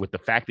 But also with the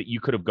fact that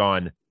you could have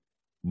gone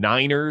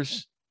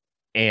Niners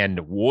and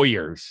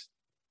Warriors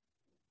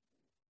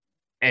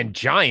and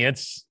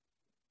Giants.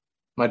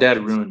 My dad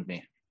ruined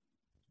me.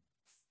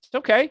 It's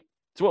okay.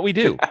 It's what we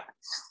do.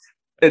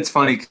 It's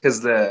funny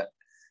because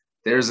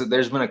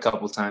there's been a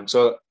couple times.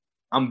 So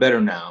I'm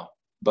better now,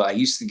 but I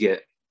used to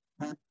get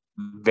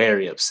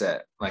very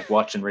upset,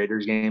 watching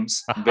Raiders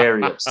games,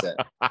 very upset.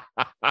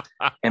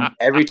 And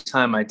every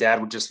time my dad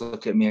would just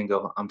look at me and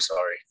go, I'm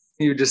sorry.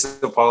 He would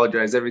just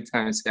apologize every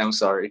time and say, I'm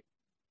sorry.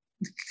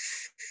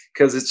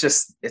 Because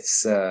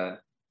it's I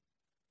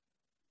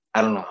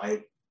don't know.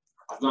 I've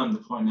gotten to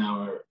the point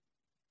now where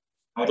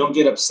I don't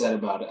get upset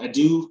about it. I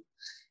do.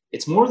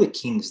 It's more the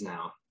Kings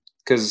now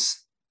because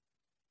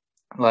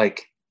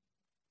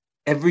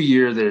every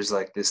year there's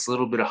this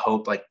little bit of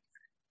hope.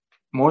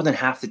 More than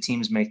half the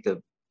teams make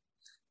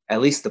at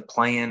least the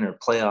play-in or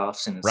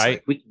playoffs, and it's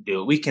right. We can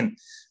do it.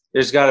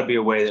 There's got to be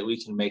a way that we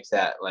can make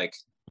that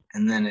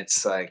and then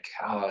it's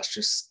it's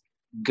just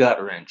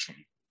gut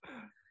wrenching.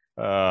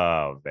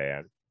 Oh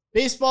man.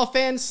 Baseball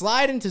fans,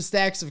 slide into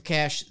stacks of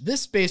cash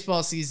this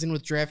baseball season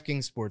with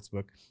DraftKings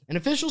Sportsbook, an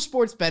official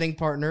sports betting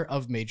partner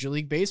of Major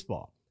League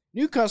Baseball.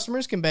 New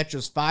customers can bet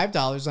just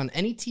 $5 on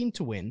any team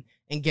to win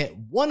and get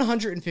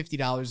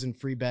 $150 in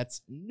free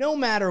bets no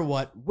matter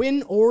what,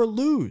 win or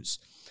lose.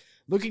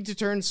 Looking to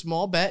turn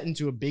small bet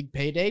into a big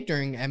payday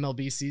during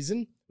MLB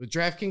season? With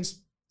DraftKings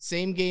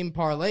same-game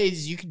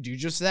parlays, you can do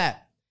just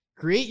that.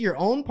 Create your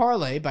own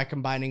parlay by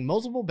combining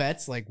multiple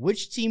bets like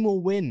which team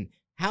will win,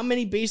 how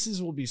many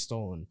bases will be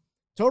stolen,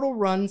 total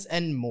runs,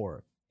 and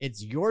more.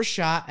 It's your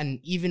shot at an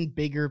even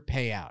bigger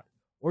payout.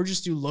 Or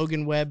just do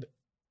Logan Webb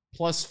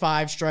plus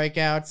 5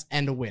 strikeouts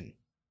and a win.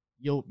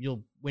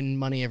 You'll win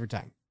money every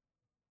time.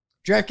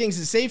 DraftKings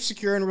is safe,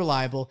 secure, and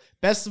reliable.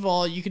 Best of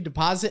all, you can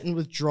deposit and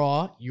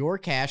withdraw your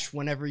cash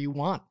whenever you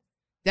want.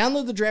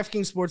 Download the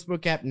DraftKings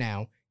Sportsbook app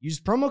now. Use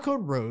promo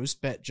code ROSE,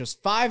 bet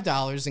just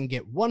 $5, and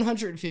get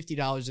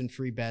 $150 in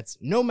free bets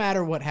no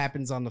matter what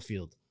happens on the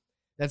field.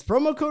 That's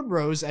promo code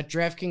ROSE at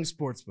DraftKings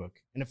Sportsbook,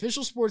 an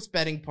official sports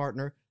betting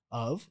partner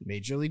of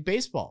Major League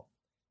Baseball.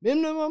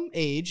 Minimum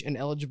age and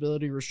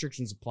eligibility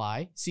restrictions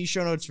apply. See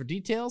show notes for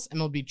details.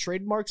 MLB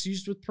trademarks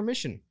used with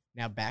permission.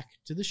 Now back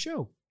to the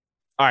show.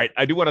 All right,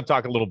 I do want to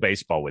talk a little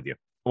baseball with you.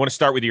 I want to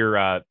start with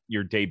your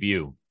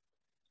debut,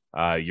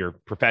 your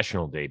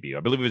professional debut.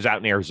 I believe it was out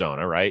in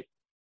Arizona, right?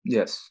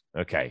 Yes.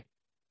 Okay.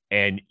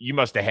 And you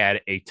must have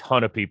had a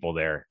ton of people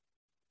there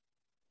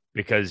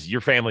because your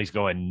family's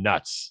going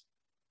nuts.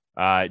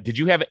 Did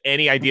you have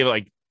any idea,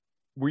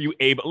 were you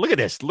able? Look at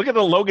this. Look at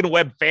the Logan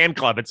Webb fan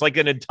club. It's like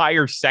an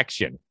entire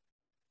section,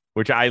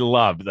 which I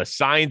love. The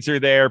signs are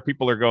there.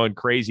 People are going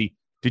crazy.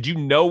 Did you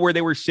know where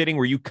they were sitting?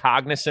 Were you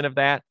cognizant of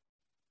that?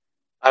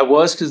 I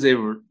was, because they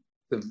were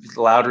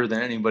louder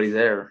than anybody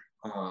there.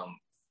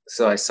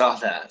 So I saw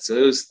that.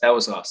 So that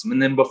was awesome.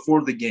 And then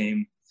before the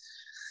game,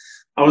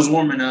 I was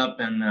warming up,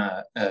 and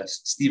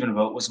Stephen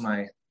Vogt was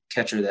my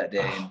catcher that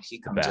day, and he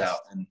comes out,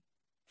 and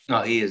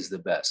he is the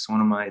best. One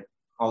of my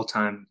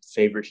all-time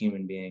favorite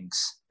human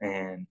beings.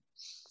 And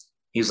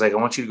he was like, I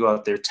want you to go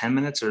out there 10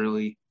 minutes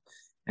early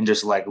and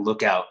just like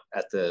look out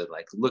at the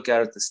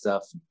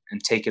stuff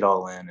and take it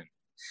all in. And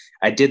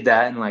I did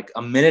that, and like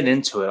a minute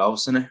into it, all of a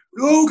sudden,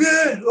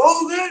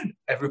 Logan,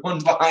 everyone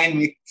behind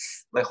me,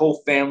 my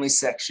whole family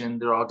section,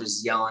 they're all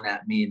just yelling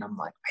at me, and I'm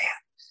like, man,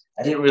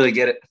 I didn't really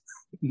get it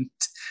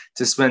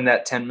to spend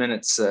that 10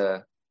 minutes,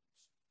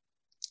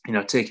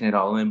 taking it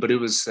all in. But it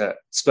was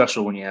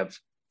special when you have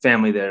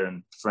family there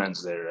and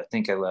friends there. I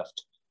think I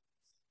left,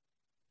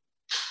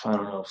 I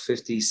don't know,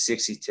 50,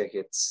 60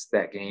 tickets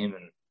that game,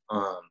 and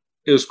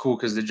it was cool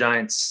because the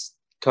Giants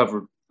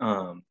covered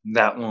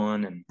that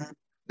one, and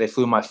they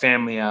flew my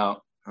family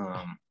out,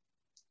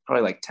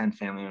 probably like 10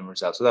 family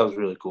members out. So that was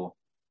really cool.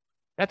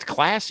 That's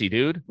classy,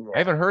 dude. Yeah. I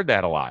haven't heard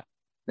that a lot.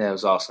 That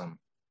was awesome.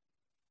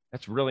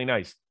 That's really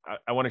nice.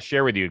 I want to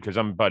share with you because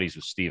I'm buddies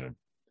with Steven.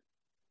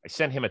 I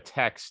sent him a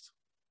text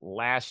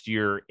last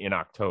year in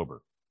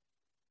October.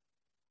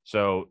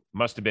 So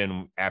must have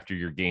been after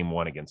your game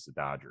 1 against the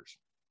Dodgers.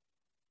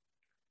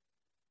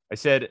 I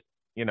said,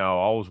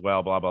 all's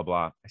well, blah, blah,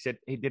 blah. I said,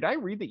 hey, did I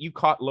read that you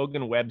caught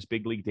Logan Webb's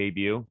big league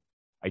debut?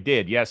 I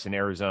did. Yes. In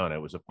Arizona.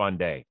 It was a fun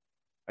day.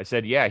 I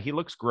said, yeah, he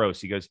looks gross.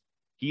 He goes,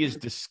 he is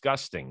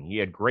disgusting. He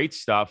had great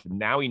stuff.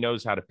 Now he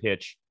knows how to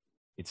pitch.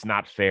 It's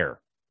not fair.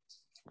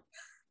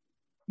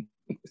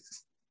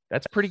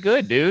 That's pretty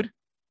good, dude.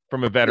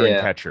 From a veteran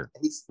catcher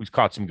who's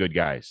caught some good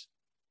guys.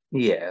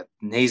 Yeah.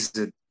 And he's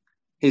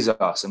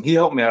awesome. He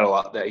helped me out a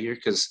lot that year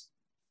because,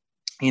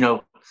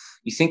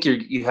 you think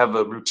you have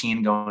a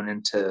routine going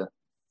into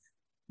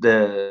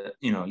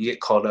you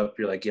get called up.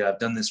 You're like, yeah, I've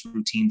done this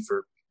routine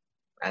for,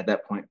 at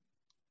that point,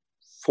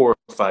 4 or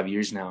 5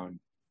 years now.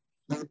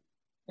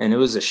 And it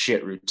was a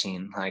shit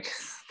routine, like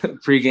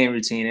pregame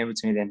routine in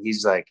between. And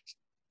he's like,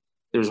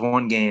 there was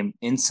one game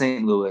in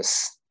St.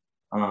 Louis.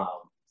 I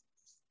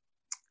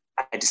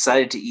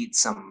decided to eat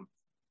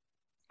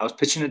I was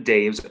pitching a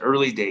day. It was an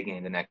early day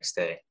game the next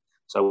day.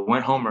 So I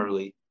went home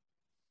early,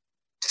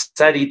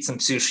 decided to eat some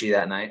sushi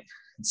that night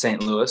in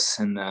St. Louis.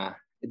 And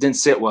it didn't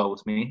sit well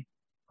with me.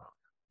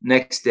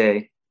 Next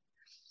day,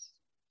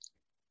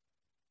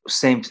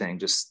 same thing.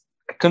 Just,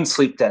 I couldn't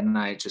sleep that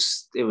night.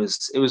 It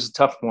was a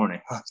tough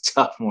morning.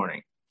 Tough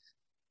morning.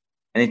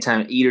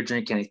 Anytime I eat or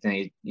drink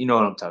anything, you know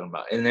what I'm talking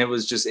about. And it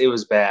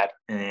was bad.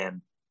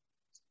 And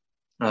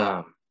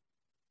I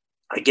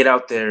get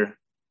out there,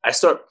 I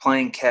start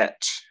playing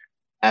catch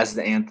as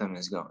the anthem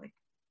is going.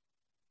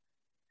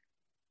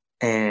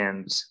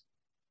 And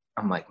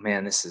I'm like,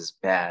 man, this is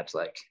bad.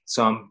 Like,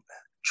 so I'm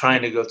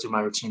trying to go through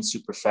my routine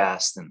super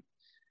fast. And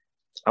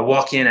I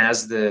walk in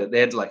as they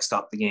had to like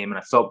stop the game. And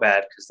I felt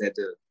bad because they had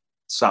to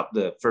stop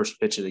the first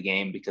pitch of the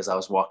game because I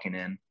was walking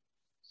in.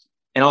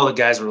 And all the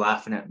guys were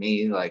laughing at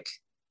me like,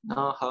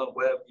 no,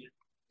 Webb, you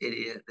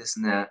idiot, this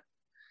and that.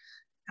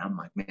 And I'm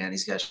like, man,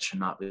 these guys should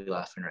not be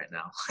laughing right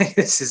now.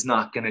 This is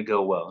not going to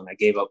go well. And I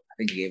gave up, I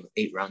think I gave up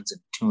 8 runs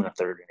and 2 1/3.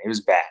 And it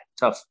was bad,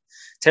 tough,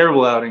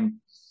 terrible outing.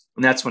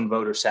 And that's when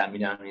Voter sat me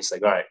down and he's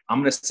like, all right, I'm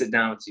going to sit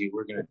down with you.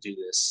 We're going to do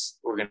this.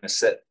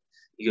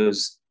 He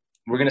goes,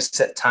 we're going to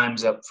set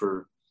times up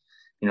for,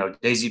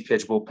 days you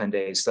pitch, bullpen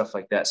days, stuff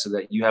like that, so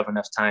that you have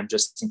enough time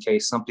just in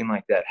case something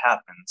like that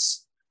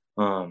happens.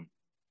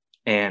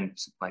 And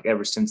like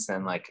ever since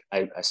then, like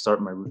I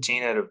start my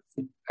routine at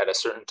a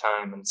certain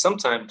time. And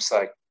sometimes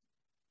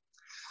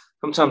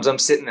I'm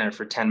sitting there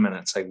for 10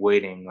 minutes, like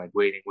waiting,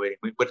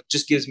 but it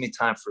just gives me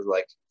time for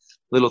like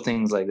little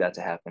things like that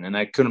to happen. And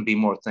I couldn't be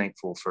more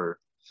thankful for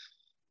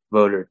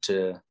Voter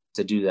to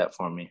do that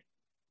for me.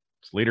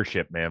 It's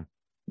leadership, man.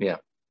 Yeah.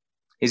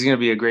 He's going to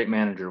be a great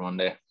manager one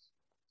day.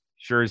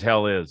 Sure as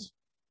hell is.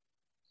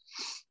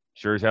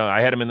 Sure as hell.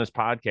 I had him in this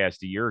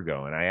podcast a year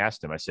ago and I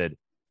asked him, I said,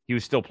 he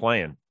was still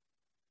playing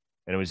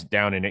and it was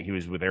down in it. He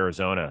was with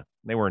Arizona.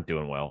 They weren't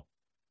doing well.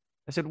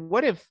 I said,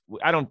 what if,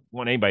 I don't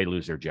want anybody to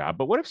lose their job,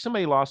 but what if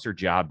somebody lost their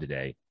job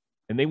today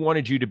and they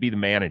wanted you to be the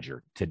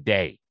manager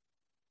today?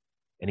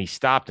 And he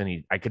stopped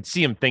and I could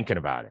see him thinking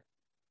about it.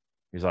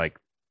 He's like,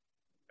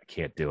 I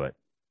can't do it.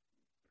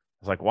 I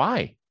was like, why?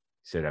 He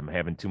said, I'm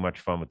having too much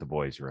fun with the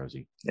boys,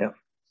 Rosie. Yeah.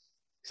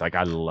 He's like,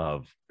 I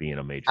love being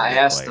a major I player.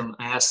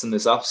 I asked him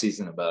this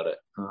offseason about it.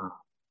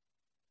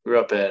 We were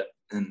up at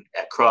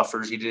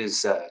Crawford's. He did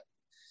his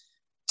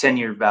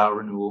 10-year vow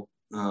renewal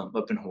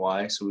up in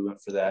Hawaii. So we went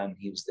for that and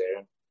he was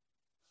there.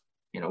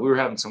 We were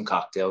having some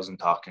cocktails and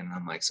talking. And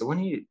I'm like, so when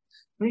are you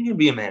going to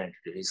be a manager?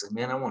 He's like,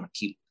 man, I want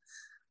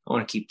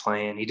to keep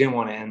playing. He didn't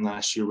want to end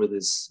last year with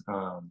his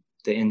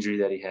the injury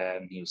that he had,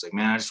 and he was like,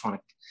 man, I just want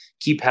to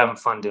keep having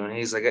fun doing it.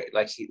 He's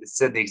like he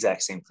said the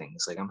exact same thing.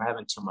 He's like, I'm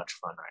having too much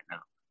fun right now,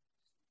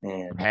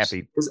 and I'm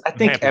happy because I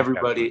think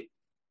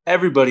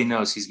everybody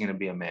knows he's going to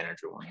be a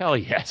manager one day. Hell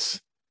yes,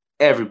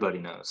 everybody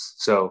knows.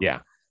 So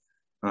yeah,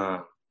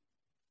 but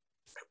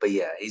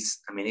yeah, he's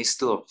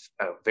still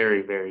a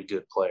very, very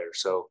good player.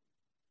 So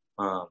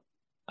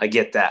I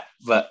get that,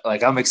 but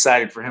like I'm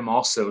excited for him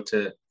also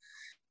to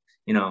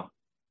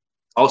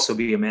also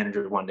be a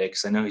manager one day,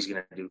 because I know he's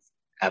going to do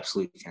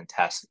absolutely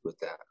fantastic with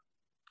that.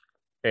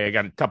 Hey, I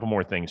got a couple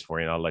more things for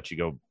you, and I'll let you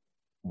go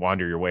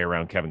wander your way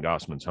around Kevin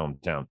Gossman's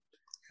hometown.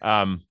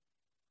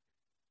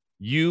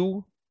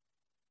 You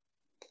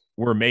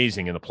were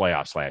amazing in the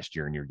playoffs last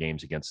year in your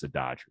games against the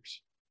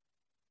Dodgers.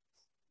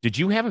 Did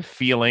you have a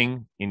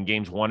feeling in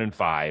games 1 and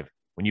 5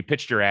 when you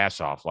pitched your ass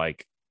off,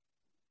 like,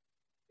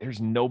 there's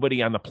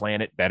nobody on the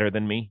planet better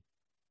than me?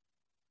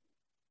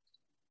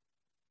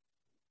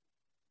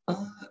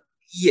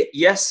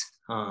 Yes.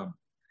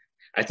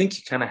 I think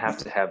you kind of have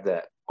to have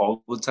that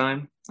all the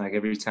time, like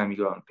every time you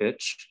go out and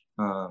pitch.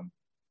 I'm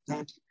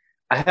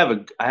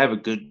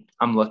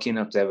lucky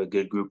enough to have a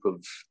good group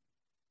of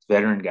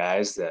veteran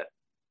guys that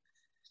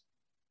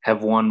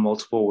have won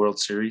multiple World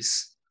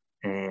Series,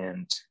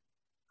 and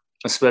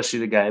especially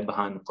the guy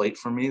behind the plate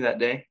for me that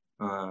day.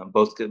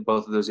 Both of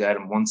those guys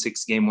had won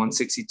game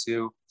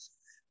 162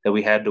 that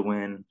we had to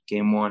win,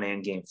 game 1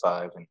 and game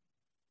 5.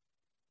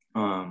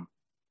 And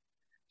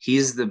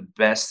he's the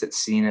best at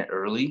seeing it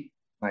early.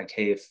 Like,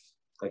 hey, if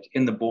like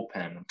in the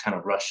bullpen, I'm kind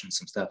of rushing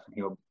some stuff, and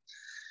he'll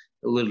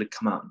literally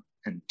come out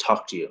and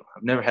talk to you.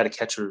 I've never had a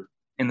catcher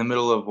in the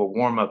middle of a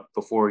warm-up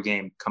before a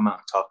game come out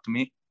and talk to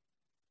me.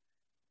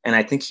 And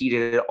I think he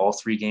did it all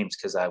 3 games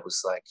because I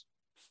was like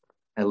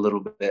a little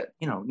bit,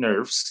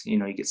 nerves.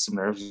 You get some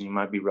nerves and you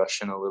might be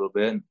rushing a little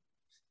bit. And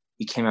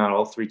he came out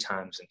all 3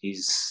 times, and he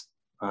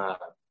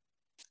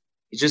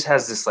just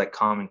has this like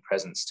calming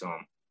presence to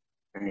him.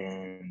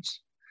 And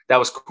that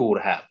was cool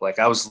to have. Like,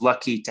 I was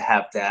lucky to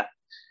have that.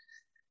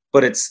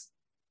 But it's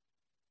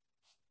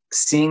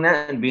seeing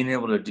that and being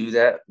able to do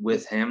that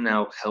with him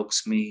now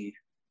helps me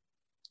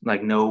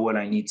like know what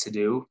I need to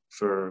do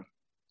for,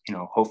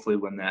 hopefully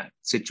when that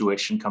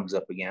situation comes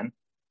up again.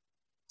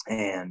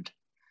 And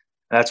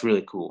that's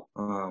really cool.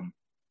 To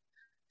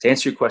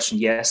answer your question,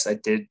 yes, I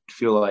did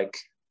feel like,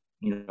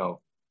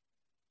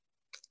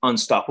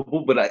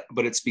 unstoppable, but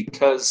it's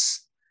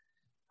because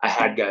I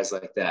had guys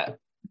like that.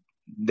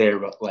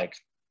 They're like,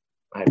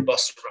 I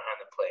busted behind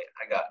the plate.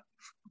 I got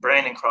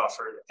Brandon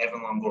Crawford,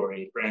 Evan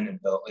Longoria, Brandon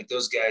Belt. Like,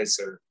 those guys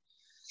are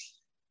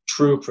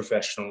true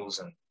professionals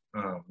and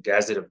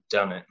guys that have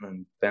done it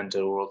and been to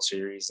the World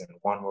Series and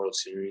won World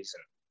Series.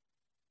 And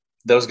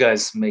those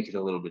guys make it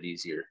a little bit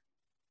easier.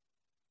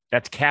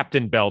 That's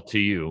Captain Belt to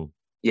you.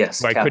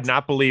 Yes. I could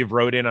not believe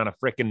rode in on a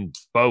freaking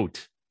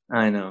boat.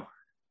 I know.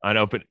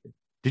 But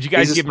did you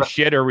guys give him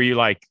shit, or were you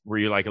like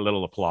a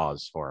little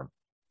applause for him?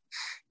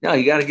 No,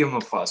 you got to give him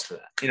applause for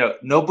that.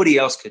 Nobody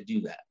else could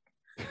do that.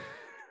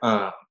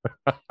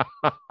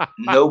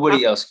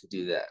 Nobody else could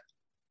do that.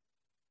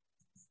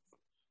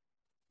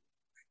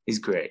 He's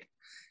great.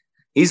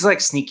 He's like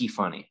sneaky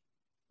funny.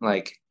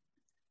 Like,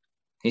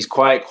 he's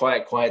quiet.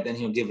 Then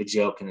he'll give a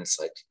joke, and it's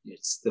like,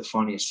 it's the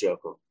funniest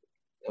joke.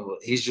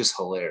 He's just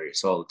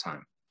hilarious all the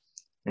time.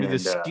 And,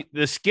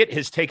 the skit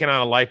has taken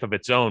on a life of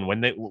its own.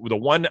 When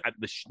the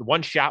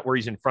one shot where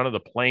he's in front of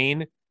the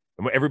plane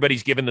and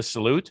everybody's giving the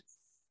salute.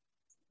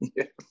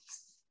 Yeah.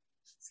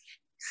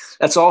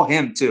 That's all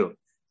him too.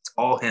 It's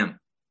all him.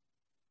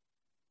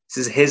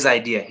 This is his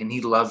idea, and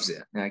he loves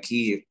it. Like,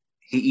 he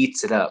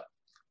eats it up.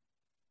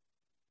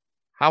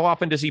 How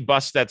often does he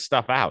bust that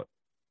stuff out?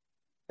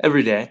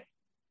 Every day.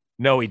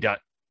 No, he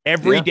doesn't.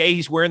 Every day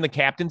he's wearing the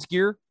captain's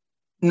gear?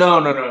 No.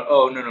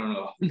 Oh,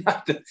 no.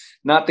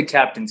 Not the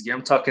captain's gear.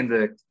 I'm talking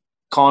the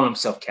calling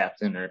himself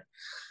captain, or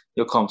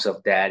he'll call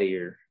himself daddy,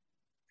 or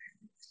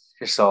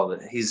just all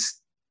that.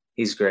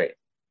 He's great.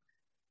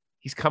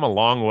 He's come a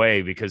long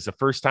way, because the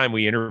first time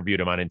we interviewed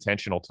him on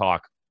Intentional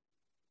Talk,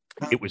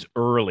 it was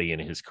early in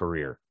his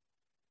career.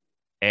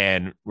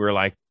 And we're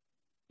like,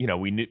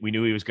 we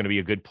knew he was going to be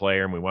a good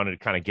player, and we wanted to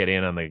kind of get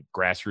in on the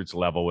grassroots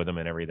level with him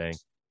and everything.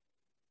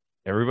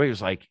 Everybody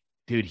was like,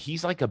 dude,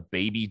 he's like a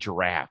baby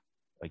giraffe.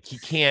 Like,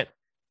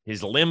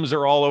 his limbs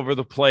are all over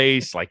the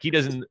place. Like, he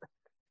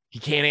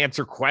can't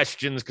answer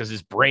questions because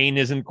his brain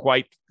isn't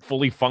quite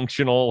fully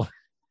functional.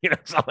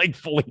 It's not like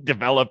fully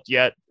developed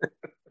yet.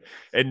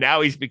 And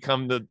now he's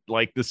become the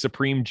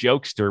supreme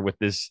jokester with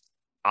this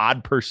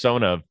odd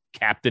persona of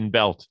Captain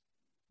Belt.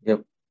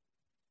 Yep.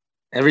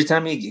 Every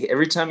time he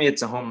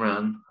hits a home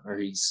run or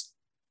he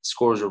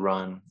scores a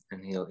run,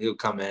 and he'll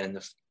come in.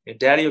 If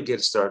Daddy will get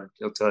it started,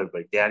 he'll tell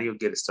everybody, Daddy will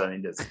get it started.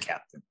 He does the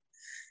captain.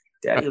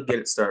 Daddy will get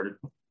it started.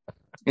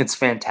 It's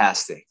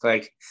fantastic.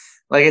 Like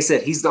I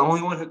said, he's the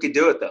only one who could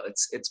do it, though.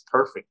 It's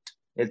perfect.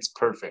 It's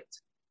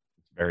perfect.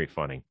 Very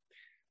funny.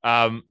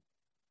 I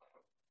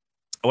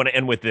want to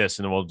end with this,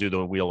 and then we'll do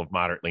the wheel of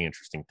moderately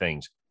interesting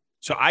things.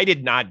 So I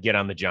did not get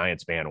on the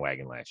Giants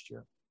bandwagon last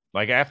year.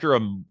 Like, after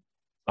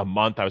a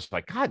month, I was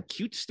like, God,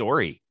 cute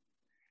story.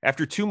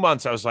 After 2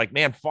 months, I was like,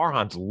 man,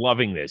 Farhan's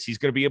loving this. He's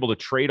going to be able to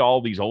trade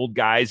all these old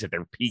guys at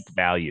their peak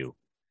value.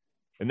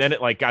 And then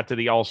it got to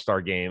the All-Star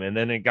game, and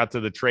then it got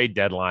to the trade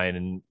deadline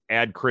and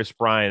add Chris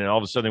Bryant, and all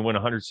of a sudden they win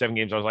 107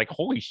 games. I was like,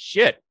 holy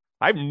shit.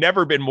 I've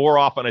never been more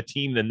off on a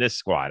team than this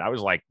squad. I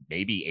was like,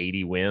 maybe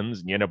 80 wins,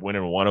 and you end up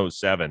winning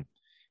 107.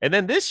 And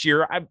then this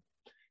year,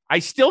 I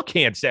still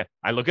can't say.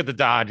 I look at the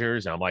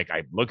Dodgers, and I'm like,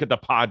 I look at the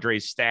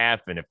Padres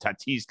staff, and if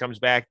Tatis comes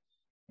back,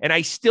 and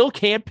I still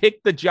can't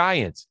pick the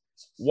Giants.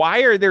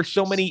 Why are there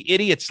so many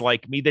idiots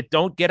like me that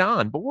don't get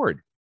on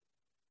board?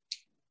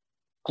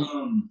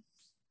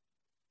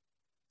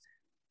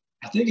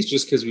 I think it's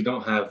just because we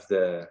don't have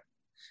the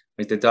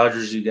Like the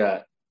Dodgers, you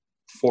got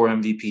 4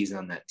 MVPs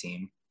on that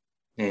team,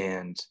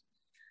 and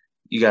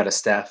you got a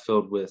staff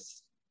filled with,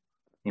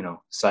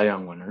 Cy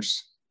Young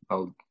winners,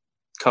 a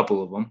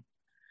couple of them.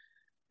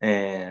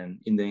 And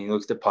then you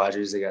look at the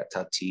Padres, they got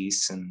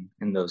Tatis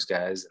and those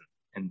guys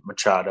and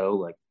Machado.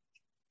 Like,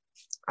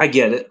 I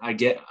get it.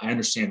 I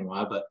understand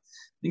why, but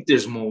I think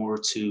there's more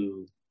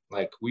to,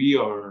 like,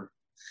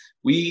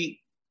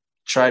 we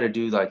try to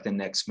do like the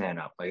next man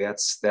up. Like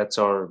that's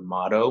our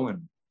motto.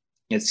 And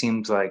it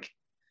seems like,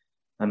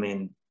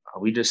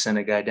 we just sent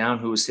a guy down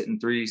who was hitting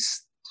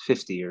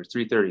 350 or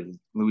 330,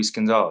 Luis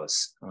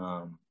Gonzalez.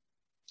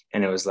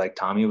 And it was like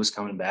Tommy was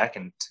coming back,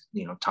 and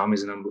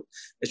Tommy's a number.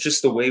 It's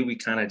just the way we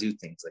kind of do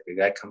things. Like a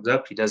guy comes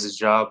up, he does his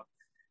job,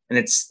 and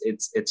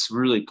it's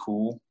really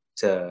cool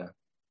to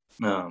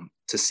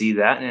see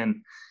that.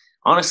 And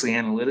honestly,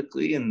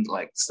 analytically and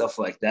like stuff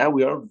like that,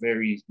 we are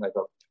very, like,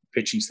 our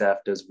pitching staff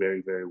does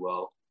very, very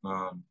well.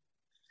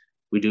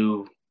 We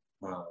do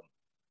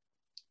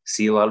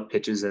see a lot of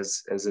pitches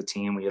as a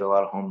team. We hit a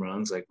lot of home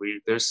runs. Like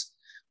we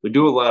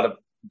do a lot of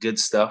good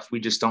stuff. We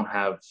just don't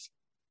have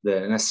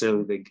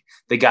necessarily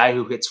the guy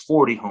who hits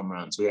 40 home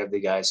runs. We have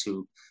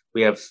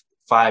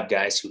 5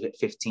 guys who hit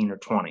 15 or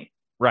 20.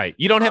 Right.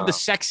 You don't have the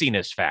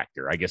sexiness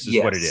factor, I guess,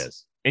 is what it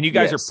is. And you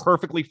guys are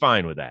perfectly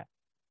fine with that.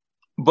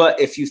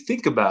 But if you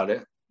think about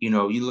it, you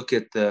look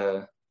at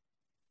the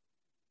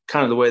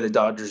kind of the way the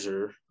Dodgers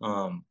are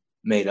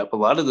made up. A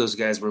lot of those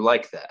guys were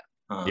like that.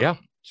 Yeah,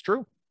 it's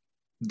true.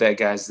 That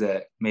guys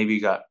that maybe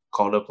got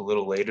called up a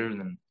little later and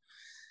then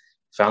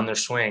found their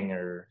swing,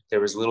 or there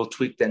was a little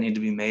tweak that needed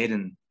to be made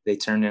and they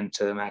turned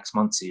into Max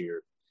Muncy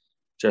or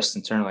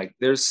Justin Turner. Like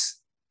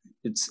it's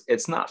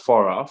not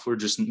far off. We're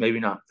just maybe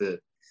not the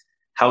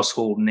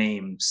household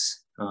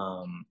names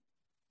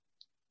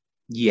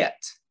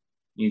yet,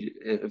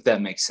 if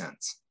that makes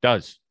sense.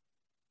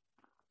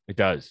 It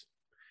does.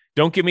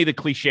 Don't give me the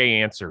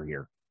cliche answer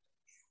here.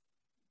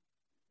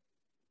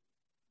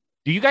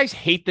 Do you guys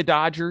hate the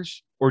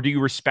Dodgers or do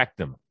you respect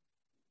them?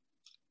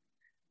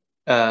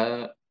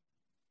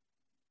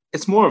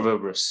 It's more of a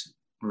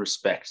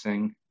respect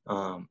thing.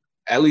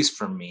 At least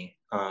for me,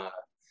 I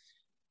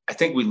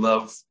think we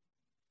love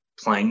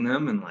playing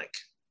them and like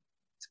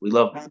we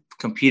love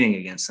competing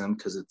against them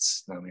because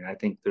I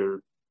think they're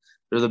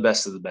the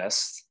best of the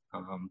best.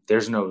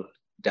 There's no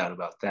doubt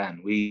about that.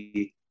 And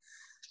we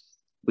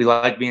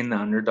like being the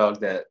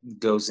underdog that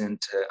goes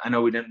into. I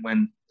know we didn't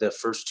win the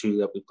first 2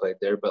 that we played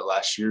there, but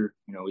last year,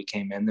 we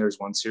came in. There was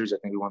one series I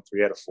think we won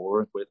 3 out of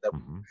 4 that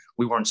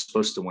we weren't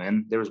supposed to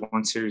win. There was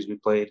one series we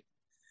played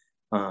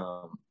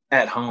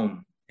at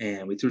home,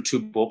 and we threw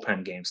 2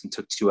 bullpen games and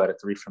took 2 out of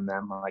 3 from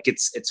them. Like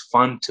it's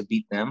fun to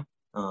beat them,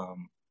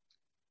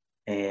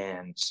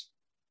 and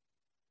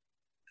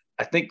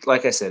I think,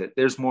 like I said,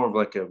 there's more of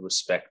like a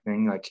respect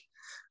thing. Like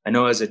I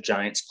know as a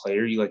Giants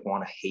player, you like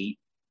want to hate,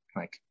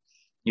 like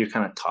you're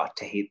kind of taught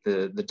to hate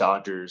the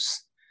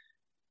Dodgers,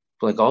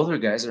 but like all their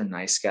guys are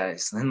nice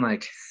guys. And then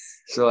like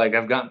so like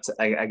I got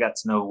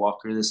to know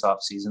Walker this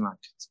offseason. Like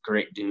it's a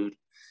great dude.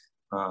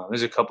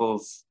 There's a couple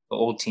of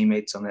old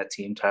teammates on that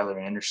team, Tyler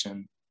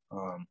Anderson.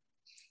 And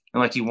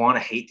like you want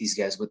to hate these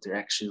guys, but they're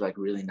actually like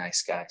really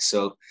nice guys.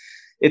 So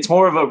it's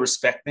more of a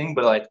respect thing,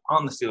 but like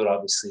on the field,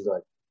 obviously,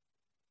 like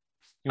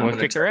I'm going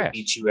to kick their ass.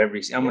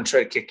 I'm going to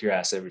try to kick your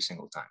ass every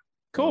single time.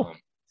 Cool.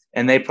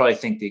 And they probably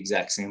think the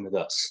exact same with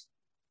us.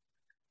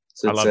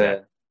 So I love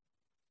that.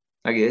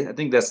 I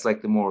think that's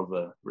like the more of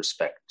a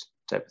respect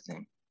type of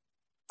thing.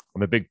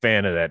 I'm a big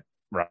fan of that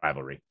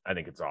rivalry. I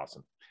think it's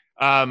awesome.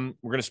 We're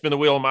going to spin the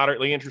wheel of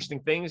moderately interesting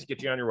things,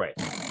 get you on your way.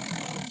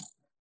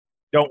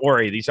 Don't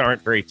worry. These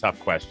aren't very tough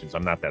questions.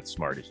 I'm not that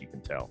smart, as you can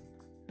tell.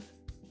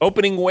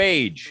 Opening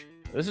wage.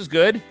 This is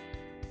good.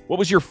 What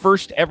was your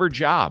first ever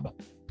job?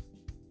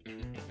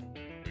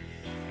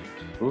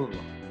 Ooh,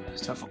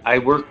 that's tough. I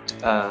worked,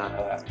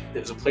 there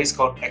was a place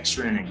called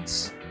Extra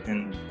Innings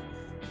in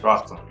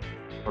Rockland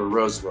or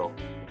Roseville.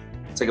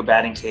 It's like a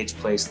batting cage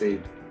place.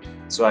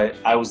 So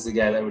I was the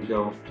guy that would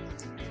go,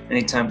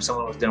 anytime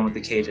someone was done with the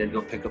cage, I'd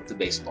go pick up the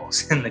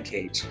baseballs in the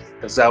cage.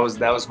 Because that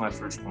was my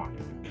first one.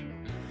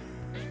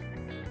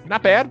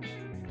 Not bad.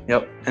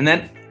 Yep. And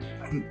then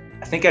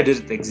I think I did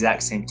it at the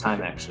exact same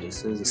time, actually.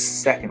 So it was the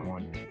second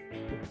one. I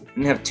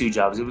didn't have 2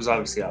 jobs. It was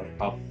obviously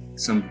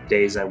some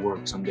days I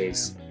worked, some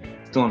days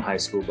still in high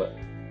school. But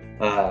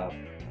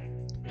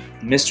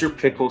Mr.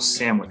 Pickle's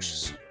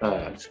sandwich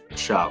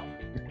shop.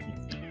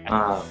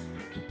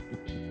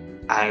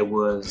 I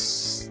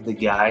was the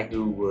guy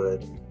who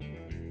would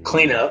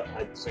clean up.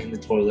 I'd clean the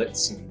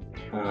toilets. And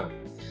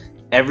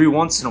every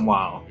once in a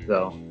while,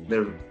 though,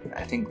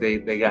 I think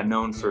they got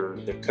known for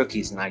their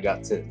cookies, and I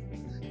got to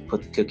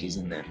put the cookies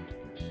in there.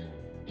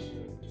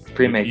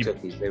 Pre-made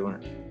cookies. They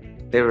were,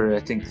 I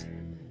think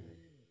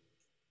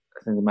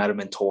they might have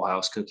been Toll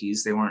House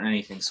cookies. They weren't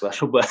anything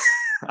special, but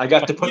I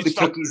got to put the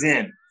cookies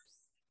in.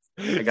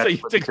 So you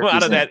took them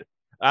out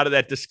of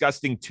that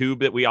disgusting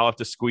tube that we all have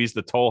to squeeze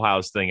the Toll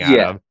House thing out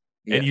of,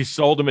 and you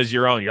sold them as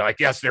your own. You're like,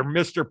 yes, they're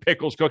Mr.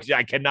 Pickle's cookies.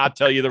 I cannot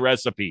tell you the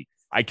recipe.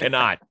 I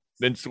cannot.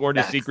 than sworn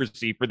to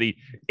secrecy for the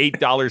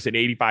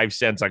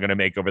 $8.85 I'm going to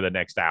make over the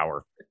next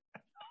hour.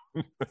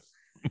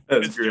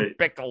 That's Mr. great.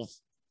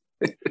 Pickles.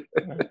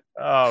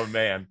 Oh,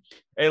 man.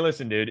 Hey,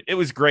 listen, dude, it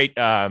was great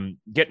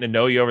getting to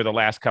know you over the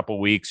last couple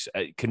of weeks.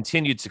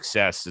 Continued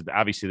success.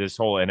 Obviously, this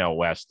whole NL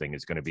West thing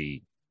is going to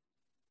be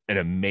an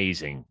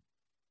amazing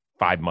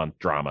 5-month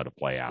drama to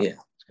play out. Yeah.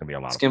 It's going to be a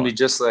lot of fun. It's going to be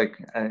just like,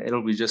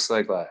 it'll be just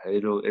like that.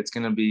 It's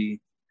going to be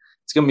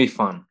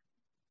fun.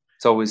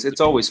 It's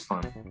always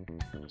fun.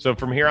 So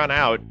from here on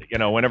out,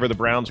 whenever the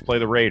Browns play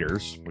the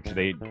Raiders, which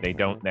they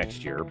don't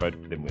next year, but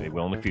they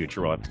will in the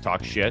future, we'll have to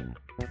talk shit.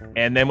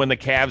 And then when the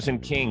Cavs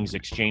and Kings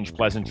exchange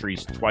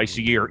pleasantries twice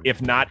a year,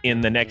 if not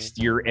in the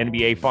next year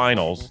NBA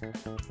Finals,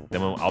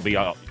 then I'll be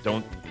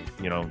don't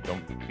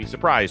be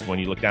surprised when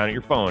you look down at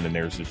your phone and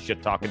there's a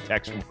shit talking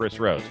text from Chris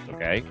Rose.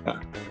 Okay.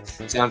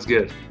 Sounds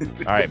good.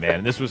 All right,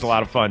 man. This was a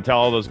lot of fun. Tell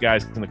all those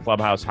guys in the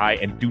clubhouse hi,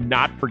 and do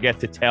not forget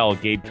to tell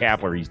Gabe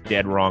Kapler he's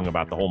dead wrong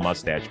about the whole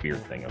mustache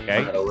beard thing.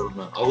 Okay.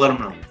 I'll let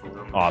him know.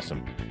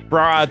 Awesome. For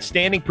our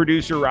outstanding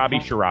producer, Robbie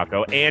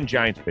Scirocco, and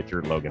Giants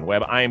pitcher, Logan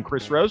Webb, I am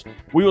Chris Rose.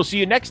 We will see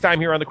you next time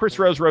here on the Chris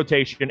Rose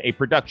Rotation, a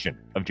production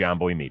of John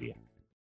Boy Media.